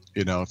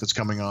 If it's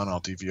coming on,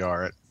 I'll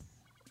DVR it.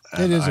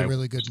 It is a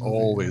really good movie.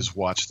 Always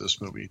watch this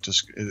movie.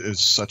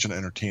 It's such an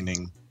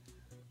entertaining,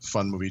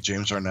 fun movie.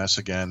 James Arness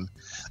again,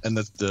 and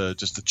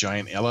the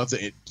giant. I love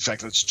the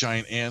fact that it's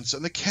giant ants,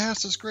 and the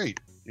cast is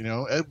great.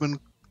 Edmund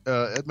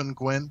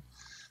Gwenn,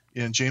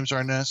 and James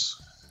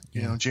Arness.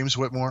 James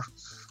Whitmore.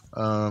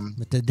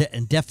 But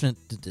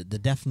the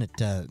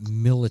definite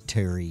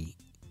military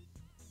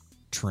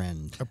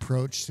trend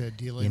approach to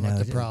dealing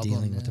with the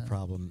problem. The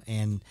problem.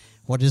 And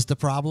what is the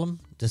problem?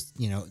 Just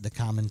the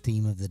common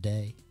theme of the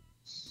day.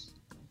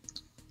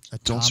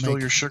 Don't spill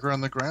your sugar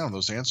on the ground.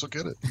 Those ants will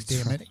get it.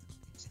 Damn it.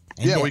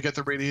 We get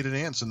the radiated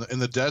ants in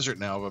the desert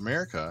now of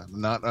America,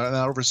 not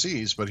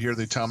overseas, but here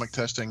the atomic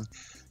testing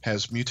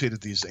has mutated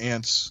these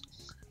ants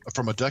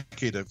from a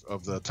decade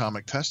of the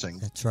atomic testing.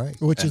 That's right.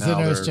 Which is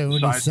interesting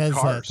when he says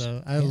that,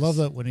 though. I love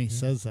that when he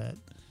says that.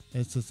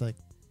 It's just like,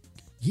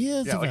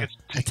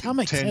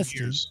 atomic 10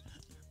 testing. years.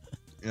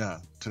 Yeah,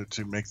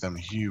 to make them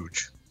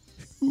huge.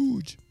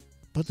 Huge.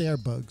 But they are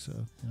bugs, so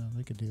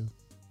they could do.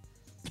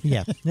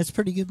 Yeah, it's a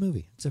pretty good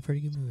movie.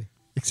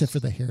 Except for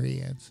the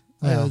hairy ants.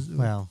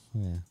 Well,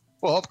 yeah.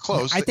 Well, up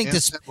close. I think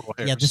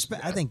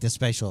I think the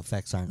special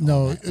effects aren't.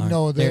 No,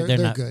 they're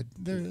not good.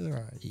 They're all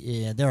right.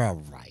 Yeah, they're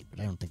all right,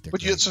 but I don't think they're.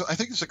 But good. I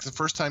think it's like the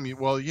first time you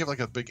have like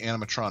a big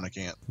animatronic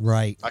ant.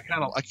 Right. I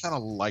kind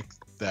of like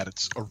that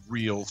it's a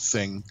real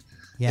thing.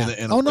 Yeah.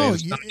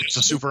 It's not just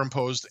a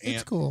superimposed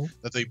ant cool.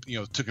 that they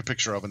took a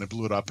picture of and it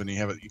blew it up and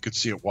you could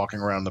see it walking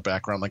around in the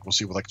background like we'll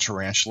see with like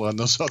Tarantula and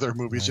those other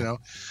movies, right.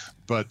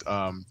 But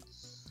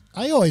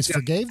I always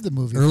forgave the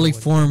movie. Early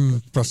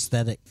form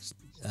prosthetic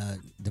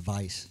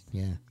device,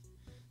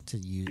 to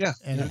use. Yeah,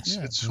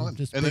 it's fun.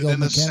 And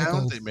the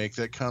sound they make,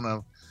 that kind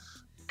of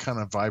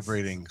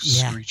vibrating,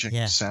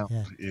 screeching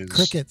sound is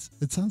crickets.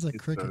 It sounds like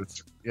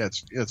crickets.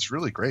 It's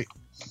really great.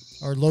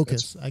 Or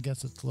locusts. I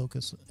guess it's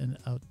locusts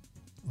out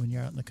when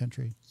you're out in the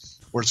country.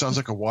 Or it sounds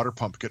like a water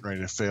pump getting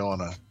ready to fail on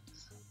a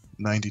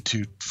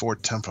 92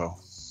 Ford Tempo.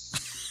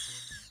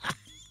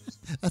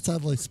 That's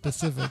oddly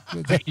specific.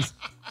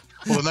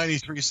 Well, the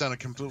 93 sounded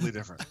completely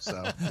different,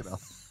 so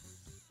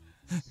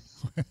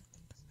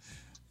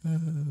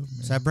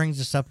So that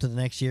brings us up to the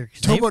next year.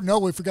 Tobor, no,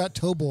 we forgot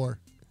Tobor.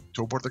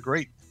 Tobor the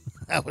Great.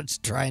 I was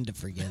trying to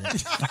forget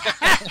it.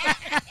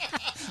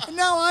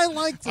 No, I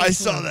like this. I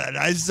saw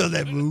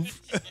that move.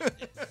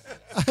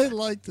 I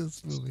like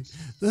this movie.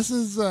 This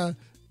is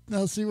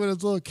now see when I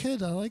was a little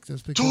kid, I like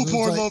this because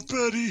Tobor loved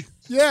Betty.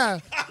 Yeah.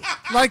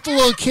 Like the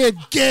little kid,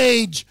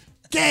 Gage.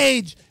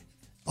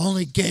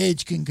 Only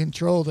Gage can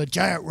control the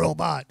giant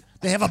robot.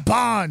 They have a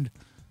bond.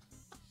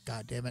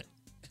 God damn it.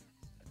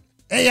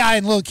 AI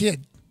and little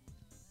kid.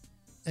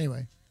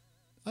 Anyway,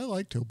 I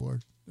like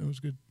Tobor. It was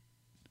good.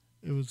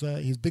 It was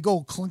he's a big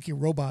old clunky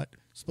robot.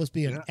 Supposed to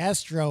be an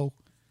astro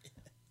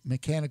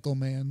mechanical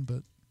man,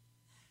 but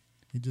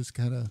he just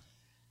kind of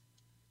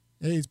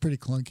he's pretty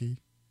clunky.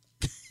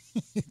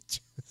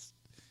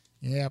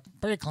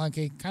 Pretty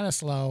clunky, kind of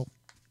slow.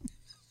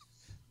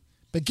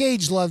 But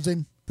Gage loves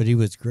him. But he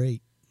was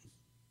great.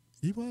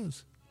 He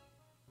was.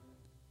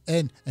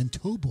 And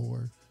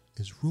Tobor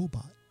is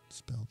robot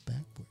spelled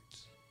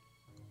backwards.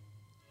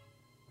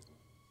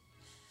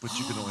 But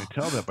you can only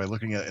tell that by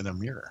looking at it in a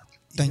mirror.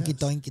 Donkey,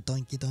 donkey,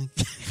 donkey,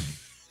 donkey.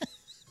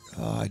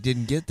 Oh, I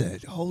didn't get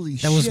that. Holy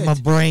shit. That was my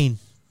brain.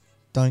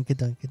 Donkey,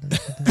 donkey, donkey,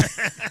 donkey.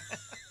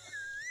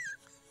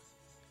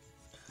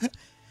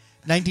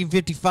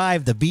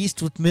 1955, The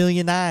Beast with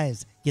Million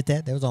Eyes. Get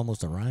that? That was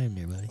almost a rhyme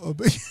there, buddy. Oh,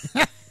 but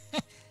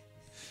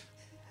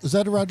was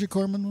that a Roger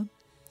Corman one?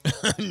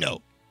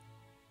 No.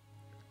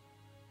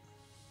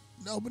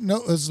 No, but no,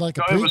 it was like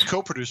it was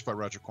co-produced by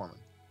Roger Corman.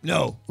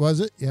 No.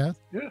 Was it? Yeah.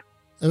 Yeah.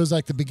 It was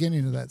like the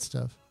beginning of that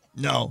stuff.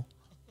 No.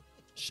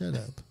 Shut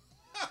up.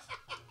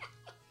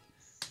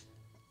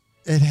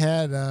 It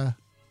had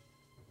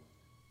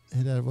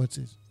what's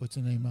his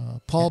name?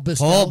 Paul Bistel.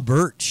 Paul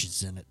Birch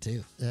is in it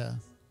too. Yeah,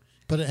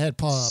 but it had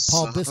Paul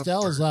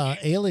Bistel as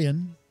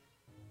Alien.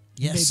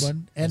 Yes, he made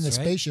one, and that's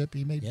the right. spaceship.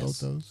 He made both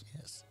those.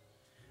 Yes,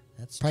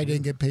 that's probably true.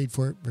 didn't get paid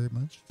for it very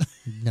much.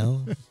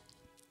 No, I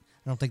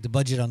don't think the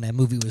budget on that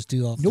movie was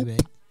too awfully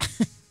big.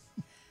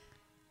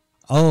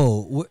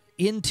 Oh, we're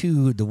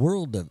into the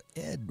world of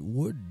Ed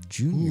Wood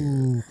Jr.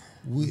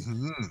 Ooh,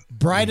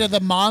 Bride of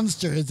the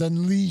Monster is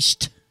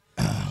unleashed.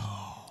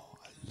 Oh,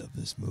 I love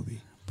this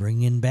movie.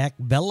 Bringing back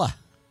Bella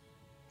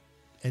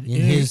And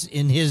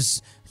in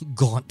his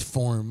gaunt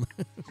form.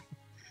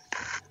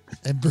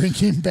 And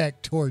bringing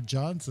back Tor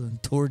Johnson.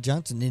 Tor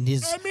Johnson in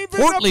his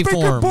portly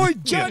form. Boy,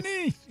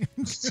 Johnny.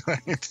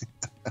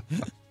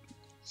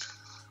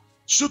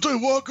 Should I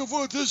walk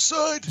over this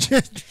side?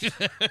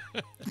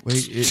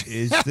 Wait,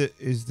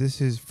 is this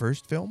his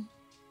first film?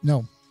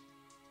 No,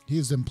 he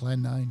was in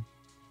Plan 9.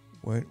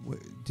 What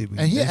did we?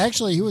 And he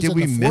was did in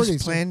we the miss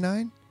 40s. Plan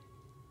 9?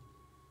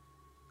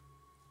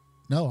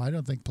 No, I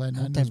don't think Plan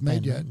 9 don't was think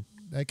made Plan yet. 9.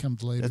 That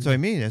comes later. That's what I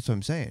mean. That's what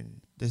I'm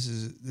saying. This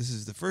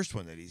is the first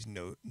one that he's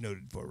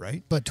noted for,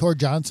 right? But Tor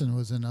Johnson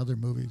was in other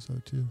movies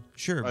though too.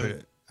 Sure,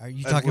 but Are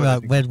you Ed talking Wood, I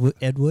about think.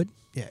 Ed Wood?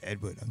 yeah,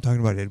 Ed Wood. I'm talking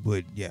about Ed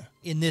Wood. Yeah.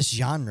 In this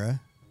genre,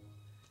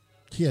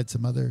 He had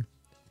some other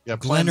Yeah,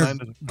 Plan Glenn 9 or,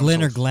 doesn't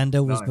Glenn or come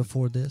till Glenda was 9.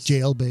 before this.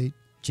 Jailbait.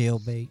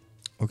 Jailbait.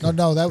 Okay.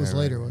 No, that was Right,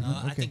 later, right, wasn't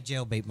No, it? I think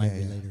Jailbait might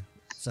be Yeah. later.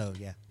 So,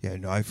 yeah. Yeah,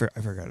 no, I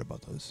forgot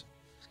about those.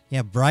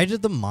 Yeah, Bride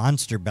of the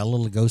Monster, Bela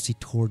Lugosi,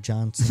 Tor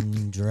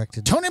Johnson,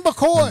 directed. Tony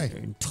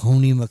McCoy.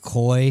 Tony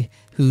McCoy,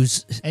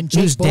 whose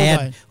Chase dad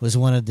Bovine. was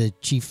one of the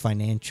chief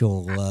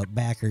financial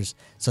backers,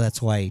 so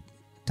that's why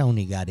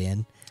Tony got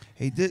in.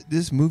 Hey,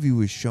 this movie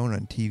was shown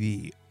on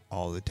TV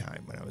all the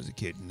time when I was a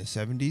kid in the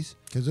 70s.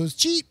 Because it was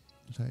cheap.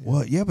 So, yeah.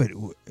 Well, yeah, but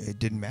it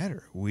didn't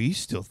matter. We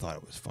still thought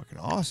it was fucking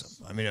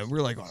awesome. I mean, we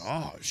were like,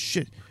 oh,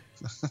 shit.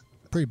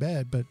 Pretty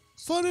bad, but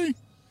funny.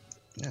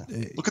 Yeah.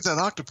 Look at that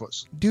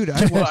octopus. Dude,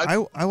 I watched...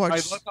 I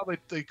love how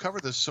they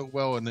cover this so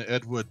well in the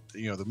Ed Wood,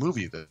 the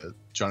movie, the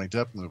Johnny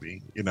Depp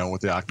movie,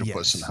 with the octopus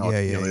Yes. and how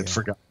Yeah, they'd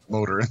forgot the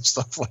motor and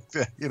stuff like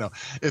that.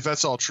 If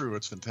that's all true,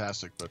 it's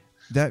fantastic. But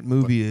That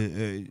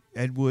movie,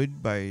 Ed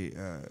Wood by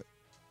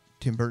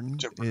Tim Burton,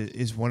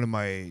 is one of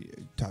my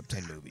top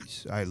 10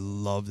 movies. I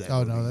love that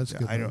movie. No, that's a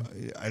good.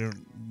 I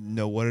don't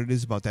know what it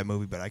is about that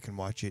movie, but I can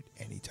watch it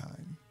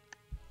anytime.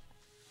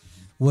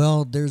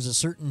 Well, there's a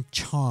certain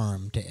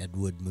charm to Ed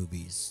Wood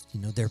movies.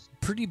 They're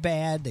pretty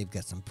bad. They've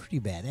got some pretty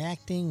bad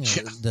acting.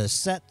 The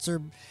sets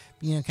are,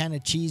 kind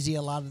of cheesy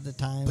a lot of the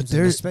times. But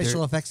and the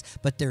special effects.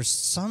 But there's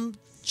some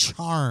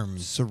charm.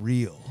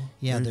 Surreal.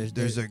 Yeah,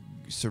 there's a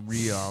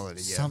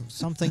surreality. Yeah.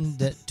 Something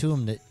that to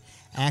them that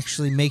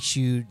actually makes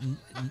you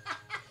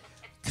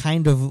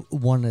kind of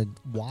want to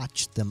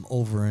watch them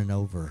over and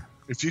over.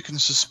 if you can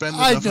suspend,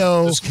 I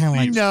know. it's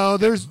kind of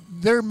like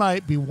there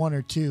might be one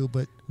or two,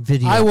 but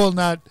video. I will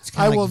not.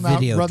 I like will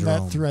not run Videodrome.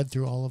 that thread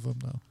through all of them,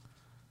 though.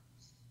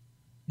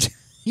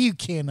 You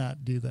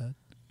cannot do that.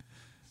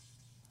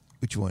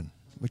 Which one?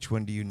 Which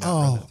one do you not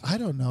run that? I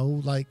don't know.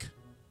 Like,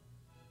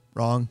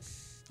 Wrong.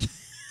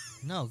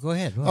 No, go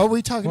ahead. are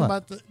we talking What?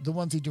 about the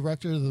ones he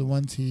directed or the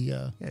ones he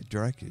Yeah,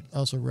 directed.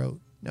 also wrote?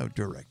 No,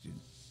 directed.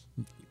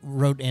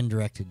 Wrote and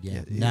directed,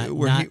 yeah. Not,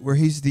 where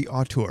he's the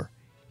auteur.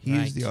 He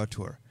is the Right.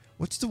 auteur.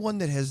 What's the one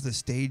that has the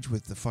stage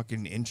with the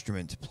fucking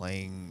instrument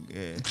playing?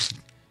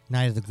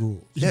 Night of the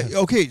Ghouls. Yeah.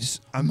 Okay.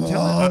 I'm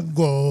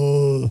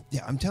Mongo.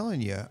 I'm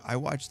telling you. I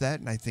watched that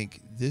and I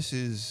think this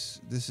is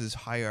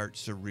high art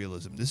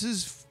surrealism.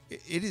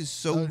 It is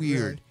so Oh,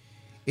 weird. really?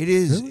 It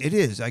is. Really? It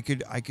is. I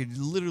could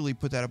literally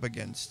put that up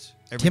against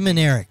everything. Tim and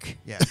Eric.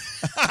 Yeah.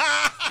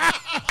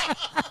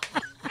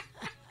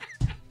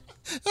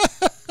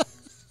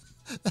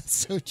 That's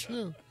so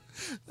true.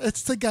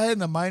 That's the guy in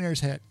the miner's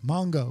hat,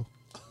 Mongo.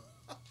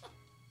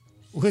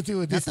 with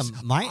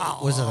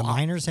Was it a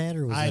miner's hat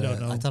or was I don't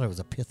know. I thought it was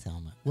a pith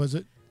helmet. Was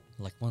it?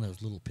 Like one of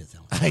those little pith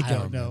helmets. I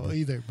don't know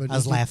either. But I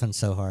was laughing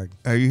so hard.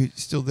 Are you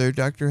still there,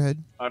 Dr. Head?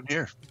 I'm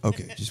here.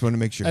 Okay, just want to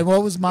make sure. And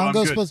what was Mongo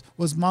good. supposed?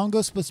 Was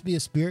Mongo supposed to be a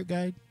spirit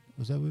guide?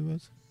 Was that what he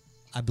was?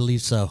 I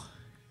believe so.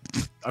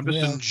 I'm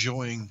just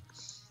enjoying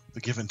the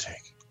give and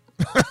take.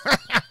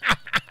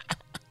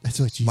 That's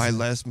what you My said.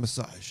 last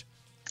massage.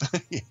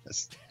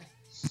 Yes.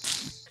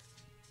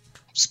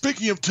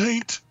 Speaking of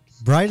Taint,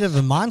 Bride of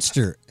a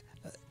Monster.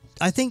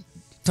 I think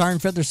Tar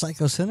and Feather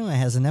Psycho Cinema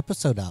has an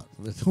episode out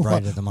with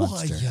Bride of the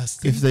Monster. Why, yes,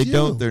 If they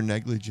don't, they're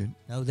negligent.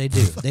 No, they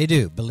do. They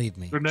do. Believe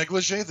me. they're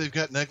negligee. They've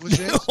got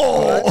negligee.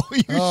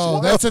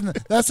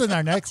 That's in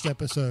our next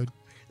episode.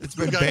 It's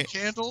We've been got banned.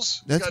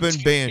 candles. That's We've got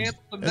been banned.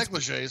 Candles and That's-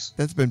 negligees.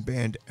 That's been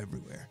banned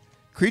everywhere.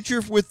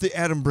 Creature with the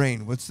atom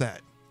brain. What's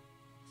that?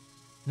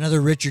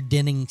 Another Richard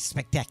Denning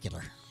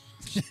spectacular.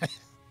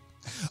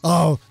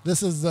 Oh,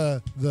 this is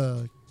the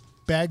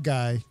bad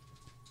guy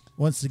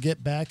wants to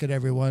get back at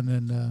everyone,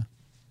 and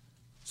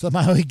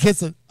somehow he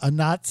gets a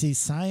Nazi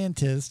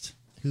scientist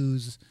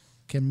who's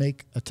can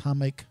make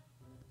atomic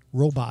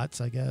robots,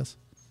 I guess,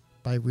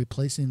 by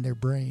replacing their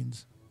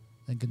brains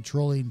and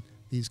controlling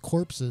these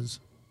corpses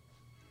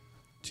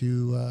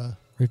to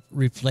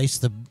Replace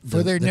the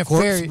For their the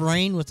corpse nefarious-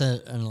 brain with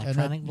an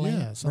electronic brain.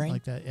 yeah, something brain?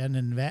 like that, and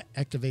then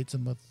activates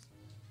them with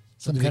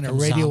some So they kind of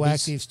become radioactive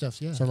zombies?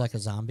 stuff. Yeah, Sort of like a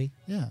zombie.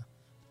 yeah,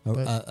 A But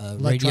radio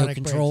electronic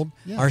controlled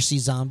brains. Yeah. RC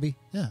zombie.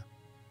 yeah,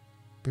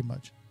 pretty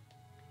much.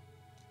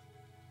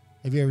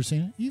 Have you ever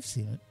seen it? You've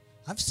seen it,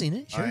 I've seen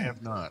it. Sure. I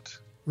have not.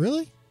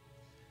 really?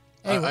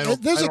 I Anyway,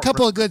 don't- there's I a don't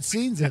couple of good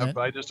scenes in Yeah, it.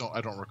 but I just don't. I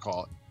don't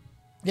recall it.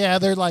 Yeah,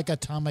 they're like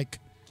atomic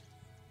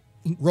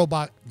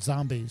robot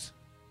zombies,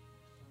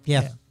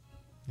 Yeah. Yeah.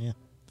 Yeah.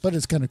 but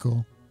it's kind of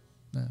cool.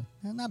 Yeah,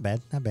 Not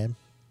bad. Not bad.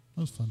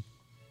 that was fun.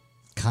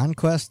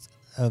 Conquest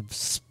of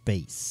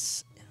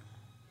Space.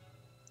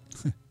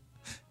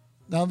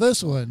 Now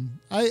this one,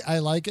 I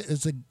like it.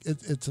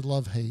 It's a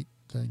love hate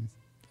thing.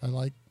 I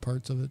like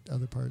parts of it.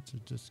 Other parts,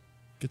 it just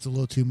gets a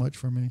little too much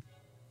for me.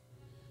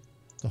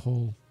 The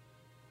whole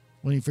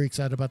when he freaks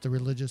out about the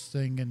religious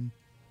thing and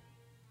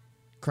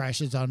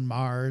crashes on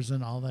Mars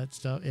and all that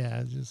stuff.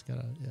 Yeah, it's just got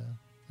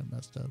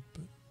messed up.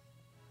 But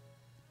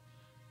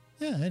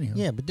yeah, anyhow.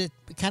 Yeah, but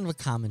kind of a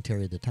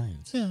commentary of the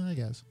times. Yeah, I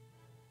guess.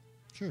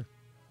 Sure.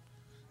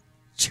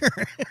 Sure.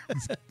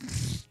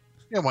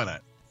 Yeah, why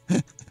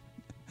not?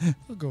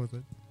 I'll go with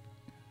it.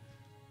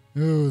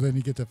 Oh, then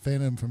you get the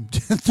Phantom from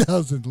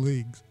 10,000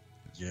 Leagues.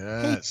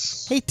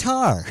 Yes. Hey,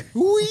 Tar.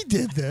 We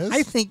did this.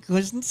 I think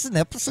wasn't this an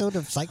episode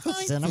of Psycho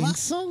I Cinema? think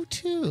so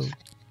too.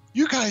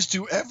 You guys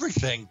do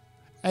everything.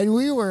 And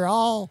we were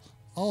all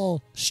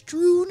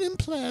strewn in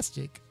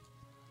plastic,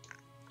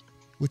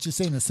 which is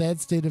saying a sad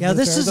state of Yeah,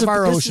 this affairs is of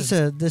our this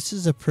oceans. this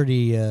is a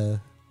pretty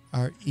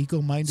Our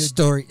eco-minded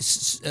story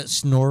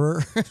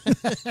snorer.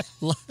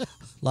 A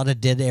lot of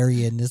dead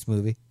area in this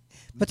movie,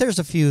 but there's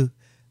a few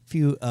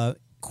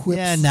quips.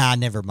 Yeah, nah,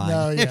 never mind.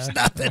 No, yeah. There's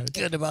nothing Right.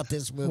 good about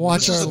this movie.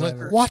 Watch our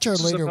whatsoever. This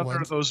is later another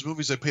ones. of those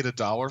movies I paid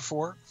 $1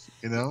 for,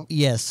 you know,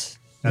 Yes.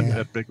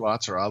 at Big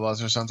Lots or Odd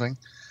Lots or something.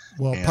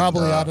 Well, And,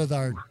 probably out of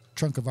our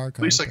trunk of archives.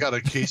 At least I got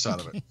a case out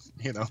of it,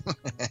 you know.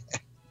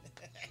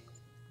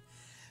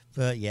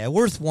 But yeah,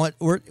 worth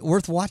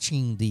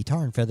watching the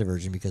Tar and Feather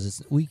version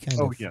because we kind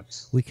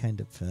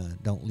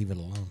of don't leave it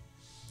alone.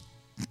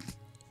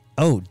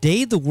 Oh,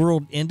 Day the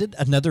World Ended,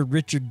 another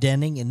Richard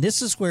Denning, and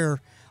this is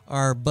where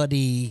our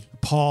buddy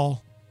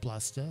Paul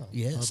Blasdell.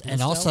 Yes, Or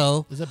and Blasdell?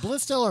 also is it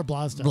Blasdell or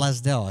Blasdell?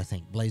 Blaisdell, I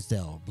think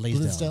Blaisdell,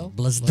 Blaisdell?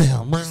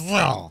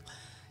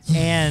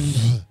 and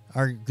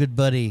our good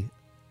buddy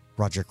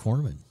Roger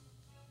Corman.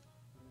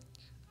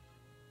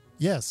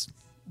 Yes,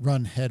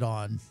 run head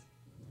on.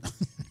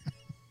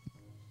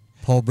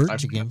 Paul Birch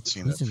I've again. not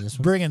seen He's it. in this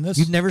one. Bringing this.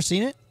 You've never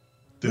seen it?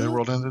 Did the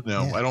world ended?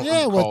 No, I don't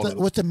Yeah, recall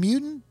with the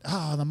mutant.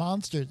 The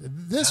monster.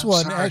 This I'm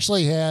one sorry.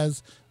 actually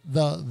has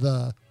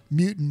the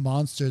mutant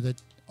monster that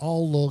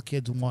all little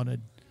kids wanted.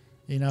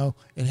 You know,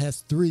 it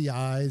has 3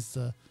 eyes,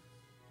 the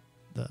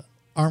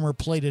armor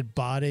plated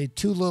body,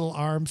 2 little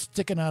arms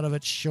sticking out of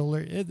its shoulder.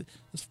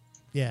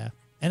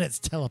 And it's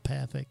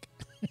telepathic.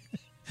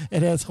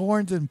 It has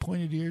horns and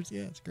pointed ears.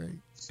 Yeah, it's great.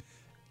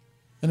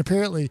 And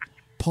apparently,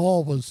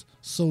 Paul was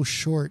so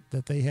short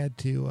that they had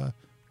to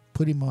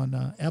put him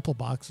on apple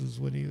boxes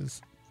when he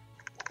was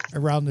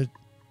around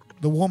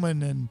the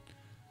woman, and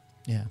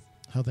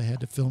how they had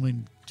to film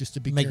him just to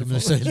be Make careful.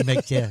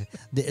 him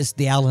it's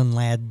the Alan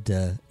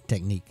Ladd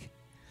technique.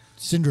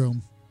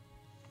 Syndrome.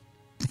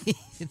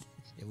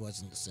 It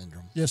wasn't a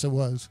syndrome. Yes, it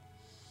was.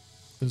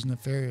 It was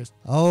nefarious.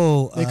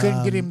 Oh, They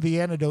couldn't get him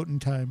the antidote in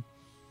time.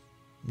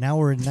 Now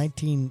we're in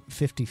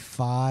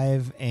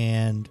 1955,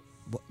 and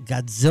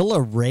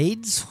Godzilla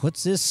Raids.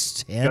 What's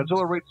this? Ed?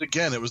 Godzilla Raids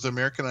Again. It was the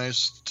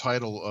Americanized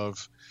title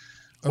of.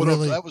 Oh, Well,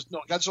 really? no,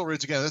 Godzilla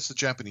Raids Again. That's the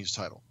Japanese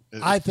title.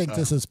 I think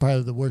this is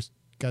probably the worst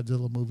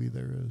Godzilla movie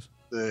there is.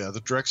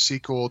 the direct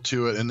sequel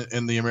to it.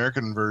 In the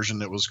American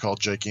version, it was called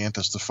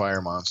Gigantus the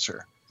Fire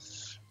Monster.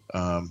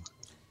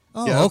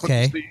 Oh, Yeah, but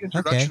okay. it's the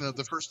introduction Okay. of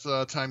the first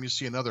time you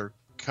see another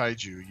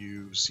kaiju,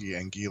 you see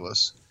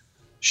Anguillus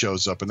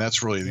shows up, and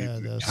that's really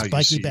the how you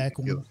spiky see back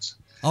one. Anguillus.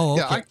 Oh,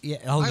 Yeah, okay.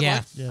 Oh,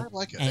 yeah. I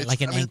like it. And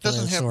like an I mean, it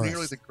doesn't have ankylosaurus.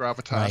 nearly the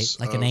gravitas Right,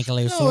 like an of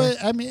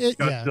ankylosaurus. No, I mean, yeah.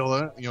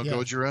 Godzilla, Yeah.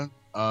 Gojira.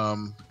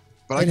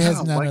 But It I has kind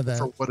of none like of it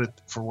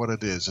that. for what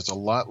it is. It's a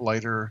lot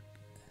lighter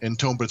in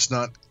tone, but it's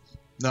not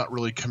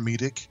really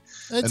comedic.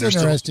 It's there's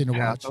still interesting to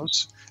watch.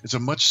 pathos. It's a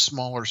much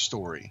smaller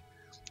story.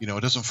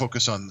 It doesn't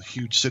focus on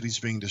huge cities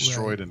being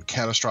destroyed and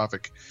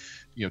catastrophic,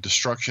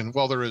 destruction.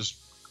 Well, there is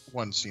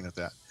one scene of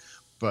that,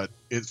 but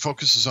it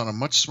focuses on a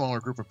much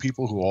smaller group of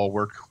people who all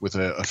work with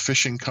a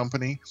fishing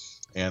company,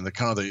 and the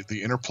kind of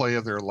the interplay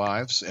of their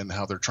lives and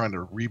how they're trying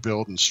to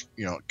rebuild and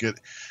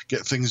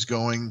get things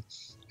going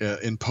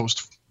in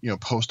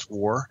post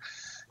war,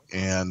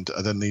 and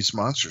then these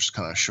monsters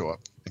kind of show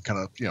up and kind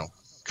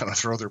of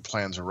throw their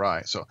plans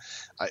awry. So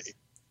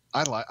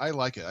I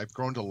like it. I've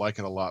grown to like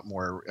it a lot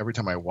more every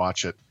time I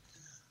watch it.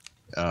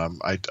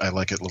 I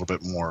like it a little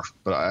bit more,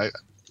 but I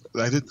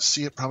didn't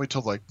see it probably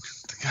till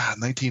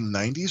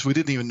 1990s. We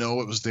didn't even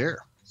know it was there.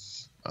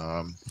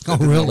 Oh,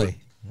 really?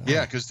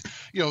 Yeah, because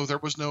there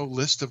was no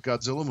list of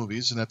Godzilla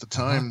movies, and at the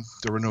time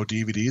there were no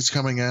DVDs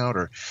coming out,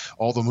 or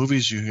all the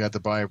movies you had to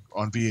buy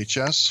on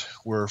VHS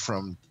were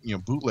from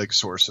bootleg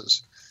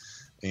sources.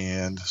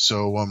 And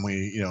so when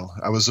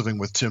I was living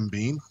with Tim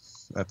Bean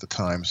at the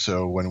time,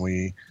 so when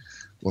we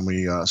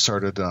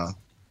started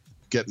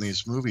getting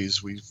these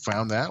movies, we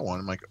found that one.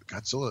 I'm like,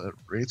 Godzilla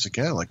Raids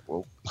Again. Like,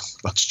 well,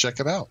 let's check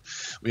it out.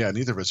 Well, yeah,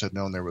 neither of us had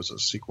known there was a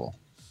sequel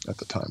at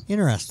the time.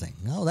 Interesting.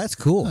 Oh, that's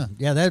cool. Huh.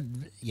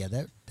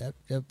 That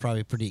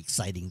probably pretty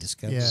exciting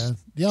discovery. Yeah.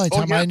 The only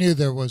time I knew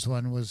there was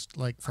one was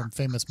from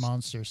Famous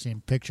Monsters,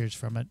 seeing pictures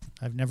from it.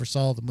 I've never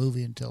saw the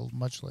movie until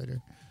much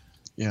later.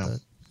 Yeah. But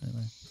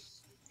anyway.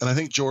 And I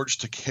think George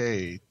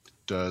Takei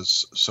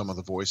does some of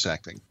the voice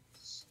acting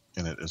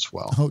in it as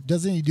well. Oh,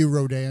 doesn't he do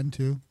Rodan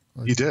too?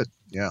 He did.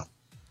 Yeah.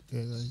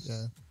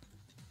 Yeah.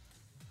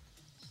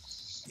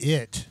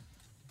 It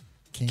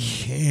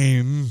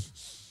came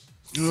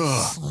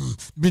from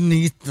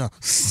beneath the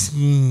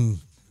sea.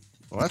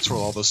 Well, that's where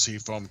all the sea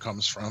foam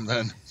comes from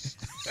then.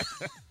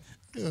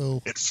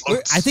 It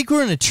floats. I think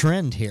we're in a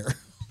trend here.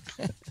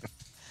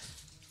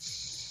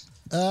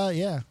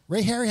 Yeah.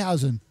 Ray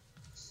Harryhausen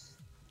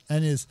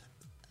and his,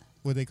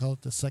 what do they call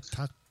it, the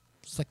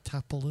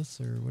Sectopolis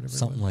or whatever.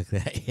 Something like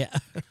that, yeah.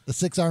 The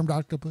six-armed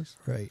octopus.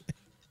 Right.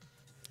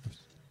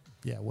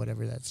 Yeah,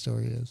 whatever that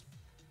story is.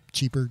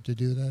 Cheaper to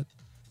do that.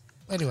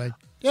 Anyway,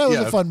 yeah, it was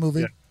a fun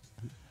movie. Yeah.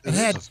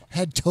 It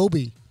had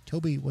Toby.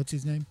 Toby, what's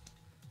his name?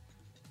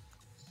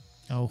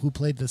 Oh, who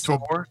played the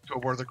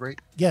Tobor the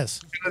Great? Yes.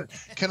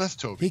 Kenneth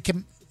Toby.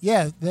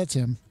 Yeah, that's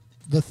him.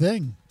 The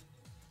Thing.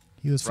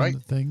 He was from Right.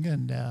 The Thing,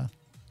 and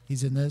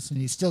he's in this, and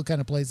he still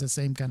kind of plays the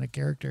same kind of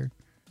character.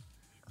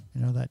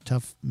 That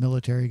tough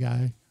military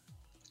guy.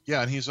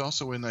 Yeah, and he's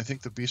also in, I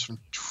think, The Beast from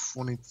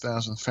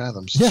 20,000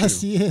 Fathoms. Yes,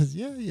 too. he is.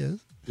 Yeah, he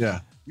is.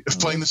 Yeah.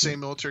 Playing the same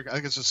military. I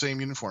think it's the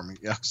same uniform.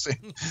 Yeah,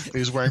 same. He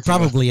was wearing.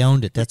 Probably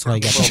owned it. That's why he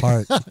got the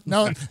part.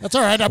 No, that's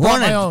all right. I bought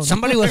my own.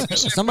 Somebody with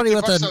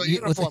a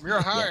uniform.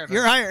 You're hired.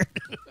 You're hired.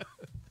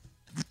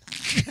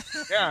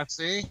 Yeah.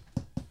 See.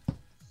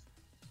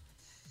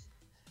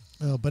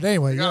 Oh, but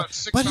anyway, You got a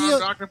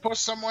six-armed octopus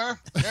somewhere?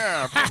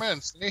 Yeah, come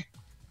in. See.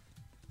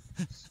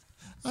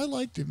 I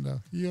liked him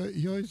though.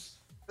 He always.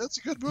 That's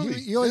a good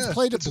movie. He always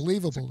played it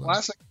believable. It's a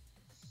classic.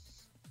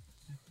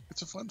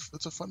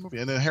 It's a fun movie,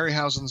 and then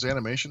Harryhausen's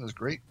animation is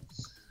great.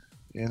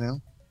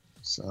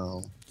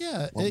 So.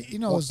 Yeah,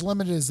 as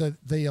limited as that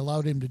they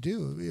allowed him to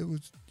do, it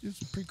was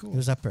pretty cool. It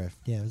was up there.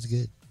 Yeah, it was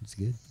good.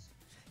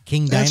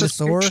 King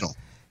Dinosaur.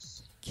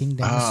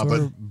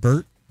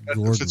 Bert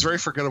Gordon. It's very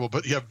forgettable,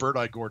 but yeah,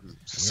 Bird-Eye Gordon.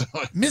 So,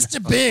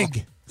 Mr.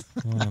 Big.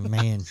 Oh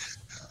man.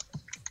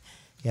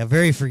 Yeah,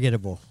 very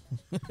forgettable.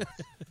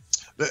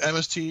 The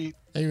MST.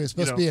 He was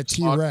supposed to be a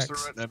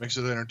T-Rex. That makes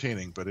it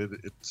entertaining, but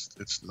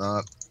it's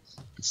not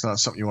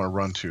something you want to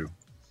run to.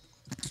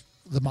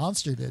 The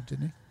monster did,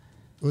 didn't he?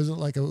 Was it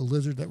like a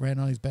lizard that ran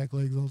on his back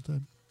legs all the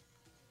time?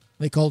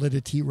 They called it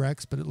a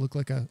T-Rex, but it looked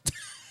like a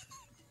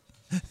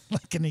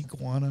like an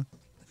iguana.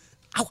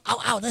 Ow,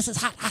 ow, ow, this is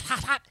hot, hot,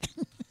 hot, hot.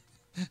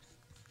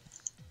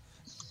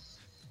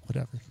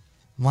 Whatever.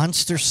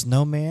 Monster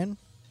Snowman.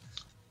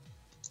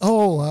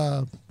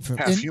 Oh,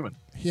 Half Human.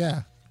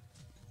 Yeah.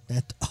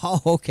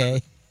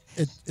 Okay.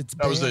 It's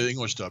that was the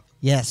English dub.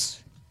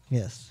 Yes.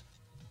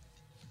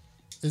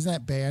 Isn't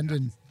that banned?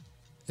 And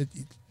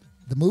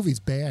the movie's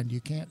banned.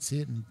 You can't see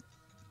it in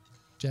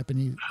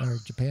Japanese or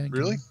Japan.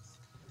 Really?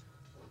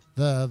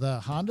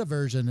 The Honda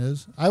version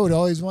is. I would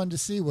always wanted to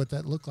see what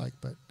that looked like,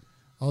 but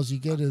all you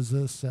get is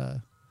this.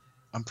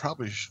 I'm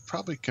probably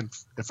can.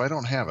 If I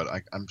don't have it,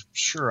 I'm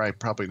sure I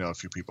probably know a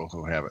few people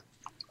who have it.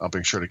 I'll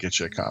be sure to get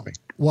you a copy.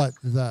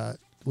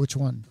 Which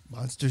one?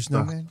 Monster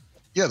Snowman?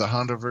 Yeah, the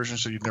Honda version.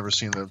 So you've never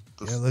seen the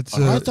yeah, let's.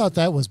 I thought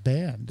that was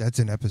banned. That's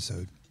an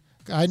episode.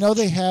 I know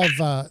they have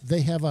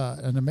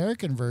an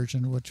American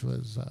version, which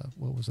was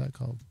what was that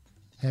called?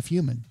 Half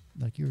Human,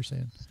 like you were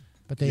saying.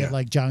 But they had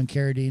like John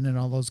Carradine and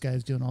all those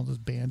guys doing all this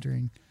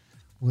bantering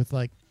with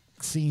like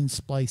scenes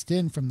spliced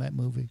in from that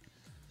movie.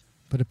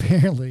 But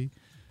apparently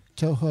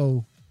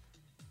Toho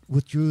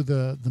withdrew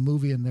the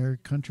movie in their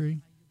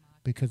country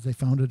because they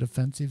found it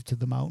offensive to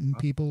the mountain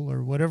people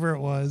or whatever it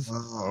was.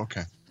 Oh,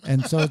 okay.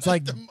 And so it's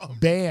like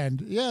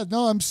banned. Yeah,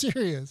 no, I'm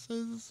serious.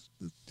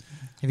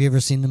 Have you ever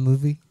seen the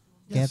movie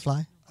Yes.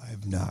 Gadfly? I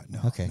have not.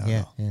 No. Okay, no,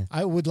 yeah, no. yeah.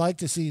 I would like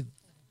to see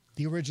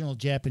the original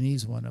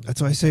Japanese one of it.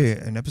 That's why I say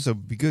an episode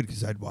would be good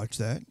because I'd watch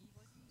that.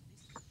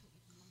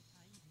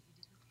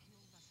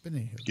 But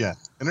anywho. Yeah,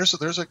 and there's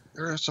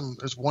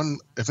one.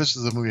 If this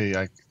is the movie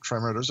I try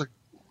to remember, there's a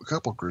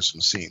couple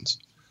gruesome scenes,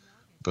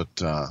 but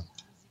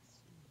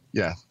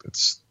yeah,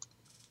 it's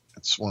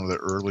one of the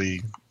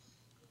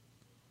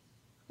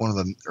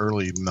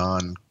early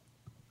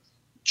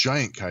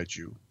non-giant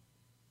kaiju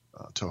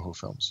Toho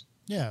films.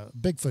 Yeah,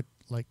 Bigfoot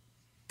like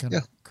kind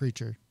of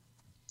creature.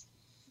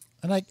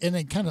 And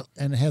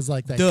it has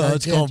like that.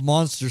 It's called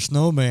Monster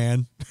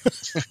Snowman.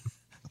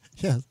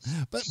 Yes,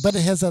 but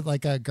it has that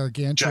like a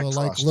gargantua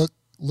like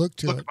look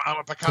to it.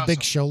 The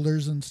big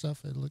shoulders and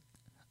stuff.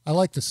 I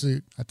like the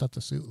suit. I thought the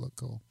suit looked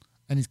cool,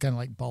 and he's kind of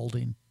like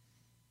balding.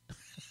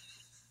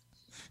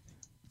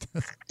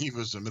 He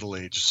was a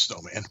middle-aged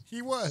snowman.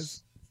 He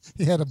was.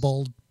 He had a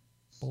bold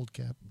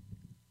cap.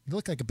 He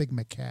looked like a big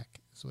macaque.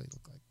 That's what he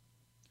looked like.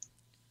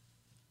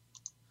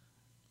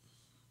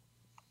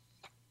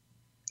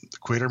 The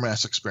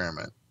Quatermass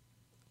experiment.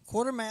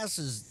 Quatermass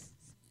is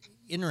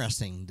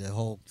interesting. The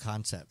whole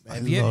concept. I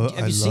Have you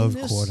seen love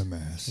this?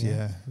 Quatermass.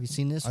 Yeah. Have you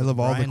seen this? I with love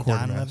all the Brian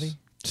Quatermass. Donlevy?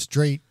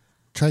 Straight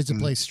tries to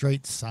play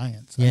straight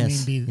science.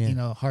 Yes, I mean, be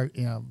yeah. hard,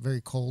 very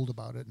cold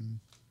about it, and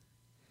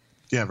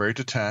Yeah, very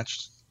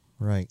detached.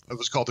 Right. It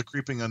was called The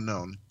Creeping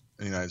Unknown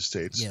in the United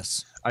States.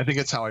 Yes. I think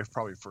that's how I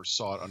probably first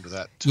saw it under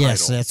that title.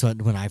 Yes, that's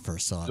when I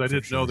first saw it. I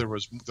didn't for know sure.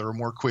 there were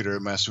more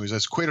Quatermass movies.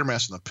 That's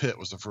Quatermass in the Pit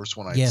was the first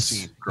one I'd Yes,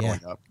 seen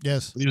growing up.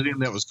 yes, The museum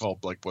that was called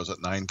was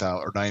it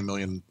 9,000 or 9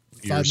 million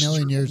years? 5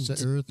 million years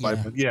to Earth.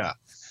 Yeah.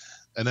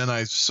 And then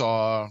I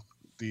saw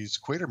these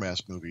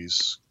Quatermass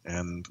movies,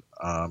 and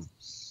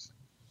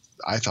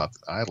I thought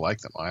I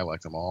liked them. I like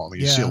them all. I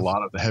mean, you see a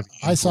lot of the heavy.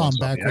 I saw them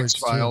influence on the backwards,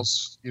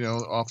 X-Files,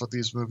 off of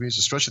these movies,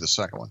 especially the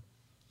second one.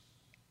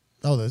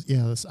 Oh,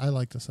 I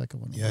like the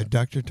second one. Yeah,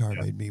 Dr. Tar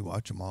made me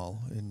watch them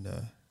all in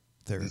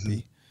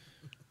therapy.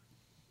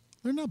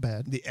 They're not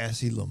bad. The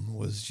Asylum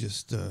was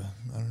just, I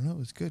don't know, it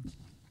was good.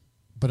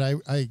 But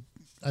I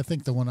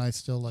think the one I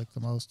still like the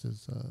most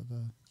is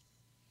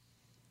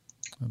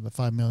the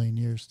 5 million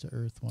years to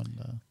Earth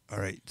one. All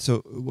right. So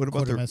what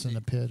about Quatermass in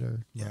the Pit or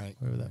Right.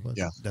 whatever that was.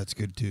 Yeah. That's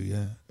good too,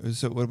 yeah.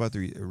 So what about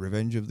the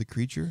Revenge of the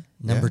Creature?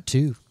 Number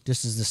 2.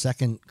 This is the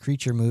second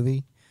Creature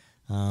movie.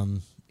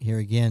 Here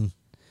again.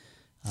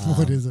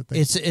 What is it?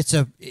 It's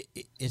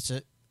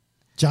a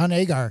John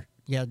Agar.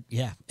 Yeah.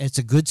 It's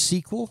a good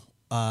sequel.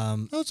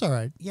 It's all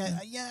right. Yeah.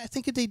 I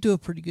think they do a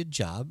pretty good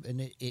job, and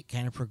it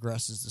kind of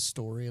progresses the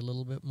story a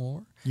little bit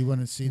more. You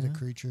want to see the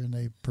creature, and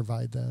they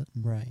provide that.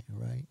 Right.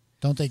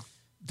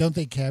 Don't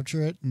they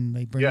capture it and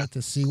they bring it to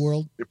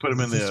SeaWorld? You put them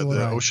in the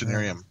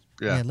oceanarium.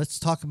 Yeah. Let's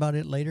talk about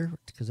it later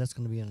because that's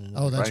going to be in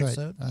another that's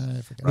episode. right.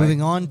 I forgot.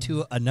 Moving on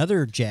to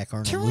another Jack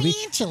Arnold movie.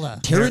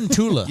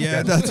 Tarantula.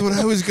 Yeah, that's what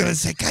I was going to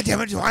say. God damn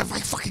it, I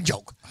fucking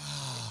joke.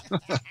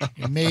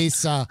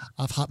 Mesa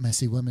of Hot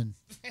Messy Women.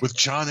 With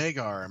John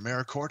Agar and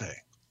Mara Corday.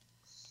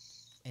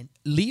 And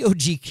Leo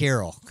G.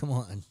 Carroll. Come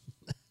on.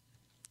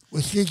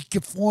 With his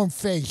deformed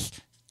face.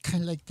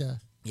 Kind of like the...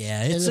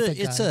 Yeah,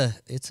 it's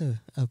a.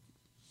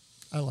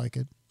 I like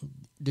it.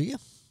 Do you?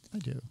 I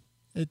do.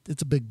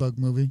 It's a big bug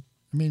movie.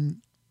 I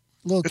mean,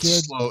 little It's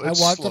kid. slow. I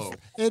It's watched slow.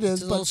 It is,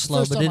 It's a but little slow,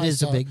 first but time it I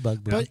is a saw big bug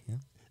movie. But,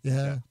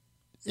 yeah,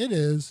 it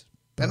is.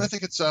 And but I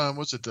think it's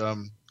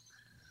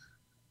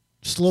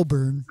slow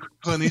burn.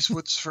 Clint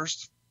Eastwood's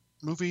first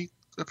movie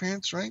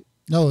appearance, right?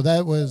 No,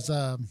 that was.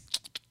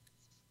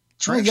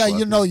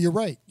 Tarantula, you're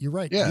right. You're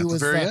right. Yeah, he at was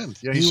the very end.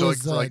 Yeah, he's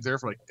was, there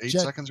for like 8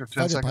 jet seconds or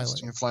 10 fighter seconds. pilot.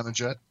 You can fly in a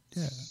jet.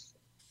 Yeah.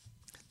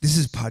 This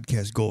is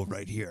podcast gold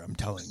right here, I'm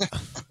telling you.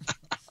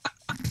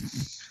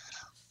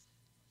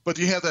 But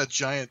you have that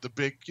giant, the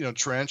big,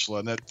 tarantula,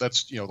 and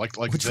that's like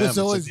Which them. was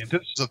always- The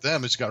antithesis of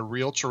them. It's got a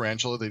real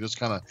tarantula. They just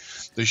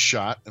they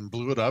shot and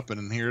blew it up,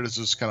 and here it is,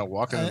 just kind of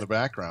walking in the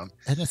background.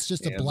 And it's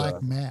just a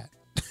black mat.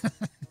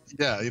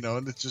 Yeah,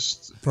 and it's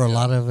just For a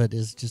lot of it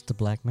is just a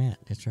black mat.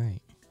 That's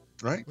right.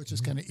 right. Which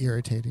is kind of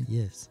irritating.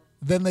 Yes.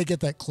 Then they get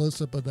that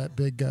close up of that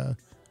big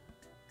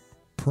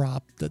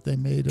prop that they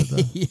made of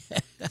the.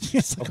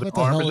 It's like, The what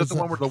the arm hell is that the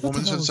one where the What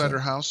woman's hell is inside that? her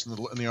house and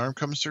the arm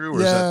comes through,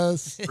 or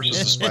Yes. is that versus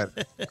the spider?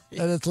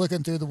 And it's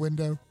looking through the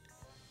window.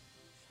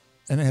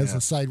 And it has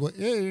a side.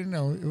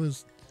 It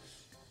was.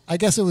 I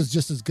guess it was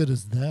just as good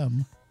as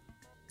them.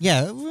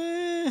 Yeah,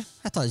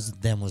 I thought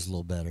them was a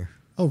little better.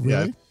 Oh, Yeah,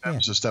 really? that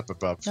was a step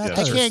above. I Yeah, thought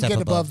I it was a can't step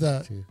get above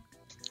the too.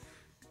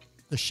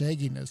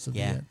 shagginess of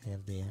the ant. Yeah,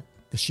 the ant.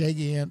 The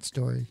shaggy ant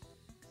story.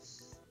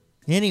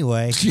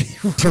 Anyway,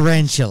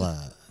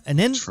 Tarantula. And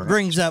then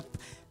brings up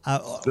one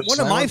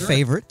of my Island Earth.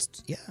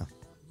 favorites. Yeah,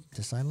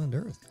 This Island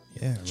Earth.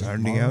 Yeah,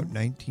 rounding out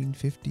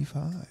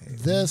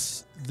 1955.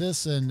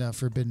 This and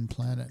Forbidden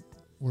Planet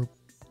were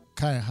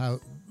kind of how.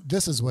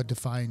 This is what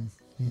defined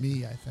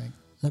me, I think.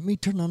 Let me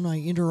turn on my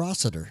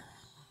interocitor.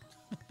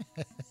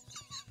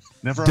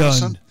 Never Done.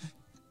 understood.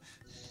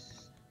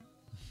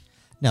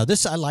 Now,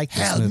 this I like. This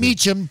Hal movie.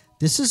 Meacham.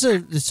 This is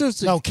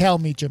a Cal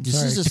Meacham. This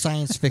sorry. is a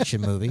science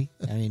fiction movie.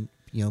 I mean,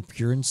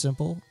 pure and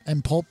simple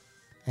and pulp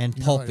and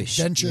you know, pulpish.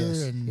 adventure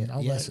Yes. and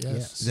all yes, that.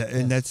 Yes.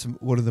 And that's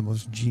one of the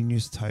most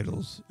genius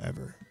titles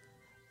ever.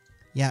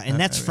 Yeah, and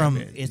that's from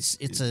it's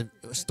a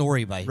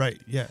story by right.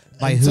 Yeah,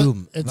 by It's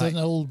whom? It's an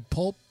old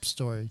pulp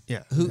story.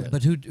 Yeah.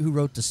 But who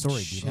wrote the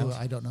story? Do you know?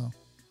 I don't know.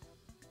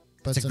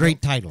 But It's a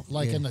great title.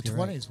 Like Yeah, in the you're 20s,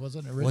 right.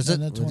 wasn't it? Was it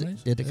in the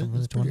 20s? Did it come in the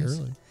was pretty 20s?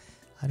 early.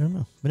 I don't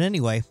know. But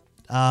anyway,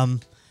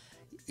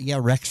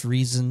 Rex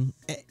Reason.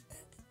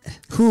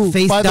 Who,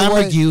 Faith by the way-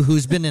 Donahue,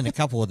 who's been in a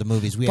couple of the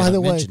movies we By haven't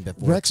the way, mentioned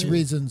before. Rex too.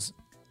 Reason's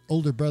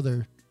older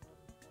brother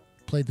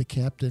played the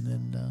captain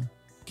in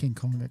King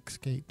Kong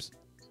Escapes.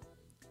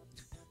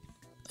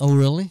 Oh,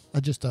 really?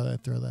 I just thought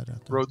I'd throw that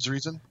out there. Rhodes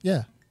Reason?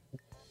 Yeah.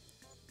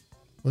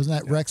 Wasn't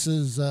that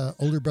Rex's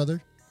older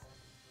brother?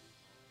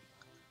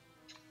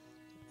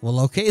 Well,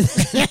 okay.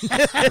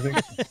 Then.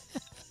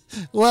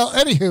 Well,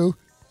 anywho,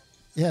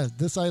 yeah,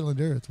 This Island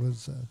Earth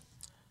was.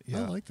 I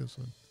like this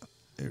one.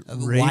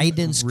 Wide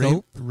in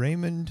scope.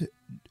 Raymond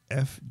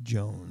F.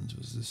 Jones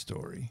was the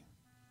story.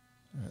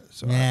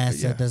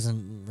 That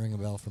doesn't ring a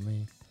bell for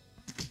me.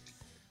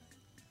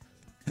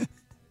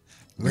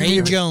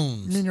 Ray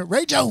Jones.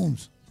 Ray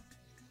Jones.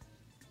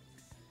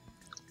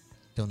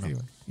 Don't know.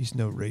 Anyway, he's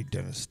no Ray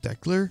Dennis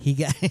Steckler. He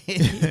got.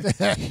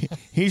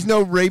 He's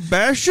no Ray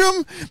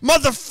Basham,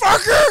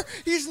 motherfucker.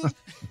 He's.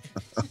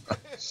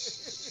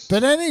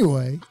 But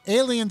anyway,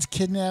 aliens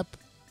kidnap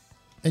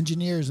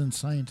engineers and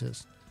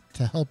scientists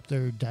to help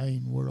their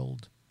dying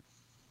world,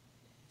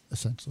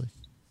 essentially.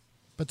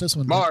 But this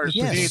one, Mars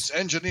Yes. needs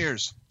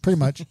engineers. pretty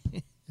much,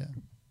 yeah.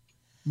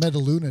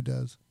 Metaluna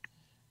does.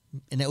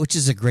 Which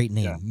is a great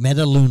name,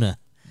 Metaluna.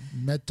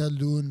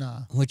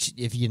 Metaluna, Which,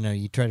 if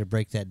you try to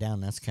break that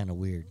down, that's kind of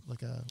weird.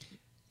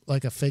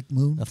 like a fake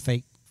moon. A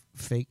fake,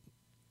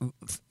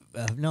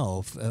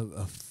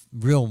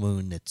 real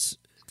moon that's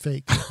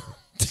Fake.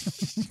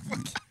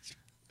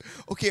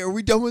 Okay, are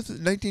we done with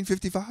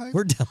 1955?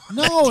 we're done.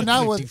 No,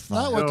 not with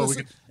 1955. No,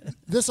 this.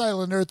 This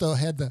Island Earth though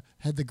had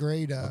the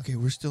great. Okay,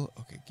 we're still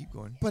okay. Keep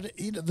going. But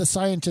the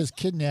scientists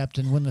kidnapped,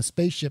 and when the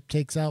spaceship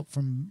takes out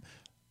from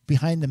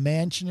behind the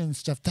mansion and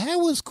stuff, that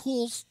was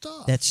cool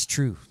stuff. That's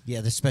true.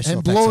 Yeah, the special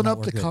and effects blowing on that up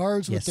were the good.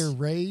 cars Yes. with their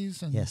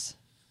rays. And, Yes.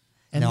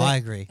 and No, the- I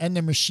agree. And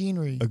the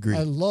machinery. Agreed.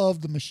 I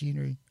love the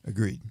machinery.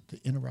 Agreed. The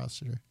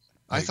interocitor.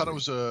 I thought it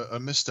was a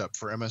misstep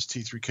for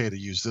MST3K to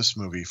use this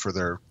movie for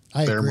their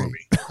I agree.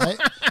 movie.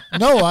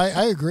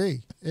 I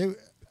agree.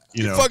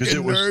 Fucking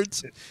it was,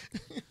 nerds.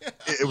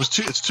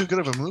 It's too good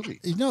of a movie.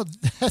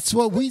 That's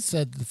what we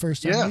said the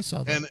first time we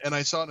saw that. And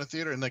I saw it in the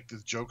theater, and like the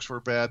jokes were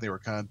bad. They were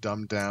kind of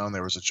dumbed down.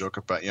 There was a joke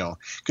about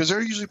because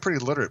they're usually pretty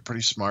literate,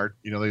 pretty smart.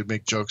 They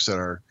make jokes that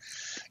are,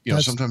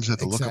 sometimes you have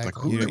to look up like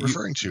who are they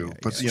referring to.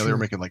 But they were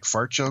making like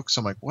fart jokes.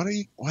 I'm like, what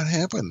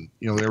happened?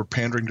 They were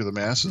pandering to the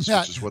masses,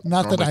 which is what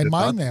not that I normally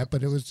mind done. that,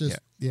 but it was just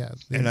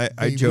And I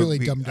they joke. really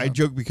dumbed I down.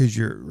 joke because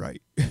you're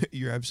right.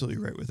 You're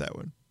absolutely right with that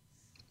one.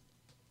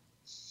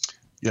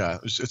 Yeah,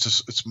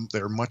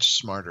 they're much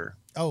smarter.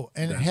 Oh,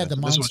 and it had the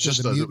This monster. was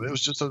just the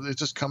mutant. it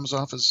just comes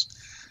off as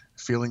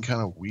feeling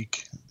kind of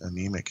weak,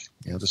 anemic.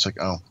 Just like,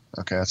 oh,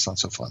 okay, that's not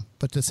so fun.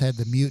 But this had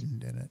the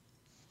mutant in it.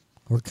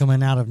 We're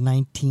coming out of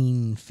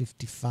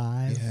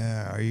 1955.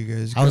 Yeah, are you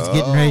guys? I was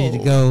getting ready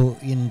to go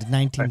into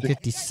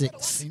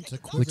 1956, It's a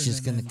which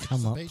is quivering going to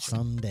come up anticipation.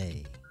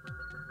 someday.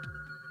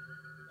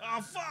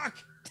 Oh fuck!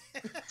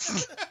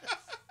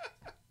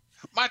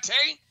 My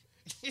taint.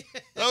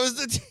 That was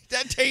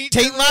that taint.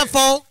 Taint my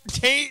fault.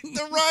 Taint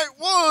the right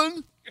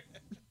one.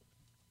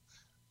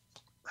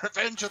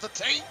 Revenge of the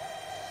Taint.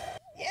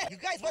 Yeah, you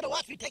guys want to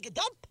watch me take a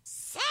dump?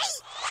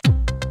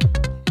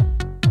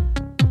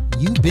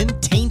 You've been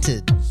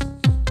tainted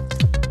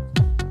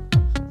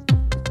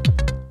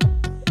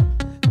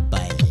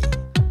by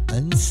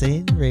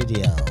Unsane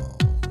Radio.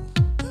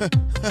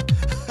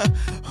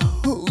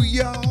 Oh,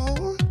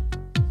 y'all.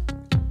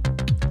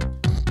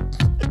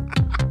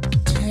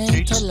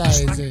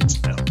 Tantalizing.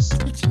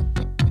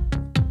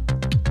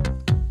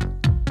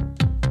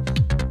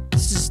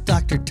 This is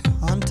Dr.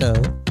 Tonto.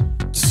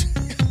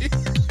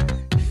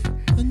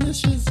 And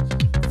this is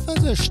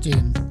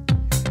Featherstein.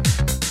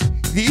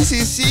 This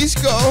is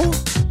Cisco.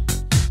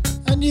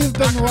 And you've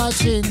been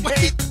watching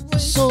Wait.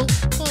 So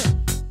What?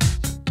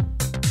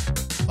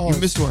 Oh, You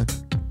missed one.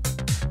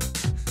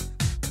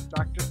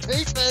 Dr.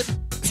 Tainted.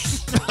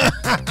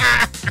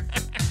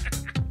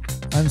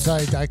 I'm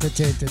sorry, Dr.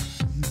 Tainted.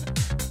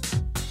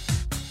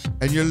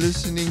 And you're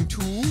listening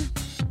to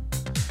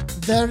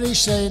Very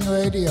Sane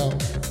Radio.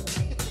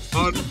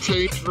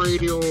 Untainted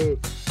Radio.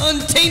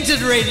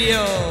 Untainted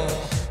Radio.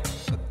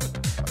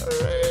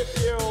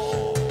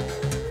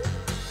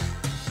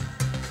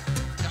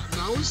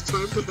 Now it's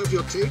time to have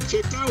your taint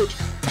checked out.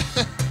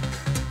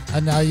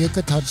 And now you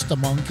could touch the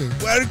monkey.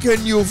 Where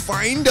can you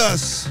find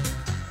us?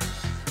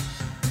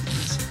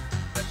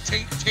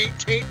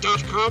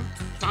 Taint.com.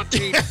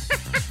 Taint.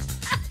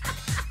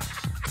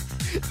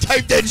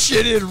 Type that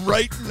shit in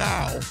right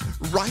now.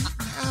 Right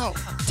now.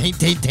 Taint.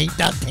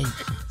 .com. Taint.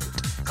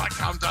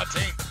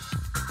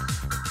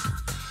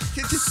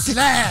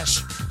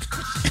 Slash.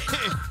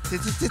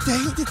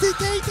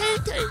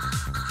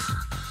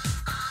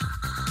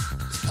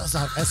 Spells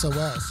out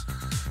SOS.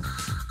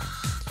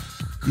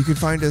 You can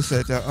find us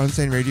at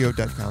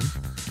unsaneradio.com.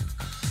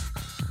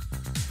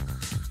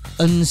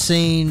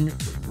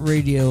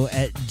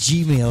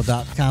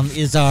 unsaneradio@gmail.com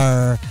is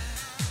our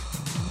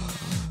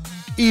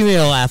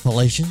email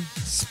appellation.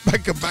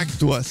 Back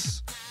to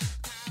us.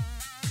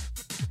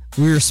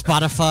 We're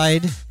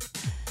Spotified,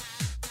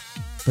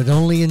 but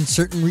only in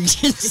certain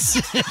regions.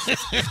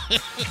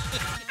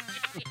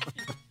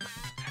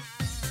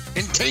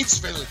 In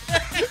Taintsville.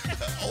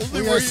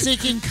 We are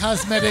seeking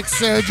cosmetic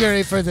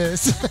surgery for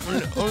this.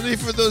 Only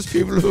for those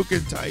people who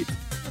can type.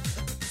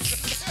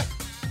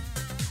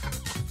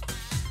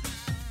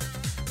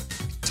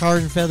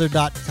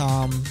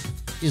 Tarandfeather.com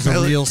is a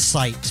real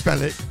site.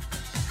 Spell it.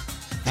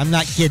 I'm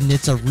not kidding.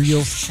 It's a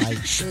real site.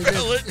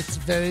 Spell it. It's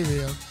very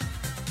real.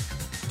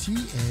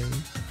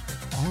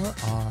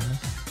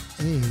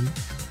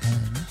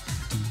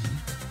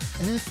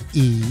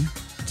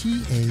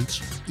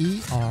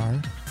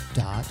 TarandFeather.com.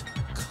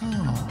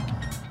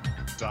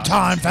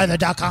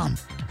 Tarandfeather.com.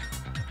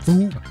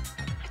 Fool.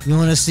 You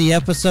want to see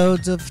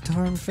episodes of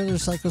Tar and Feather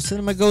Psycho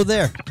Cinema? Go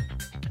there.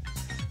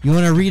 You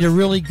want to read a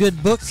really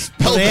good book?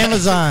 Go to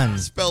Amazon.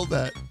 Spell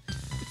that.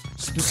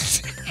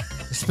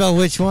 Spell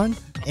which one?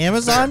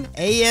 Amazon?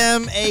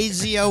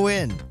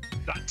 Amazon.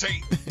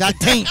 Taint.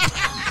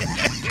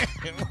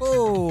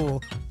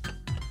 Oh.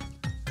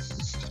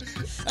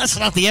 That's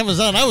not the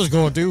Amazon I was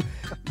going to.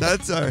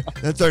 That's our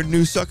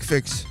new suck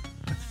fix.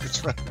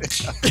 That's right.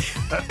 That's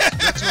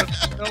what it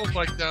smells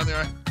like down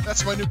there.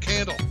 That's my new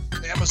candle.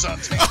 The Amazon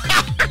Taint.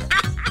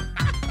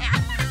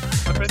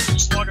 I've been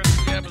slugging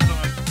the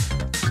Amazon.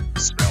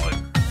 Smell it.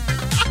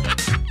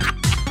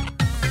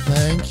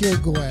 Thank you,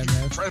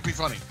 Gwyneth. Try to be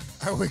funny.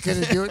 Are we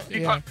going to do it?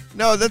 Yeah.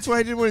 No, that's why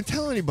I didn't want to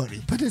tell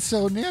anybody. But it's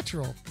so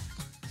natural.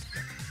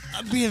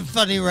 I'm being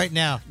funny right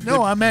now.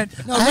 No, I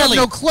meant No, I really. have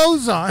no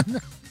clothes on.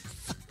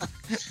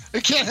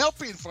 It can't help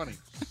being funny.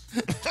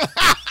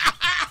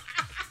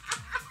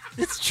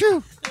 It's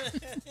true.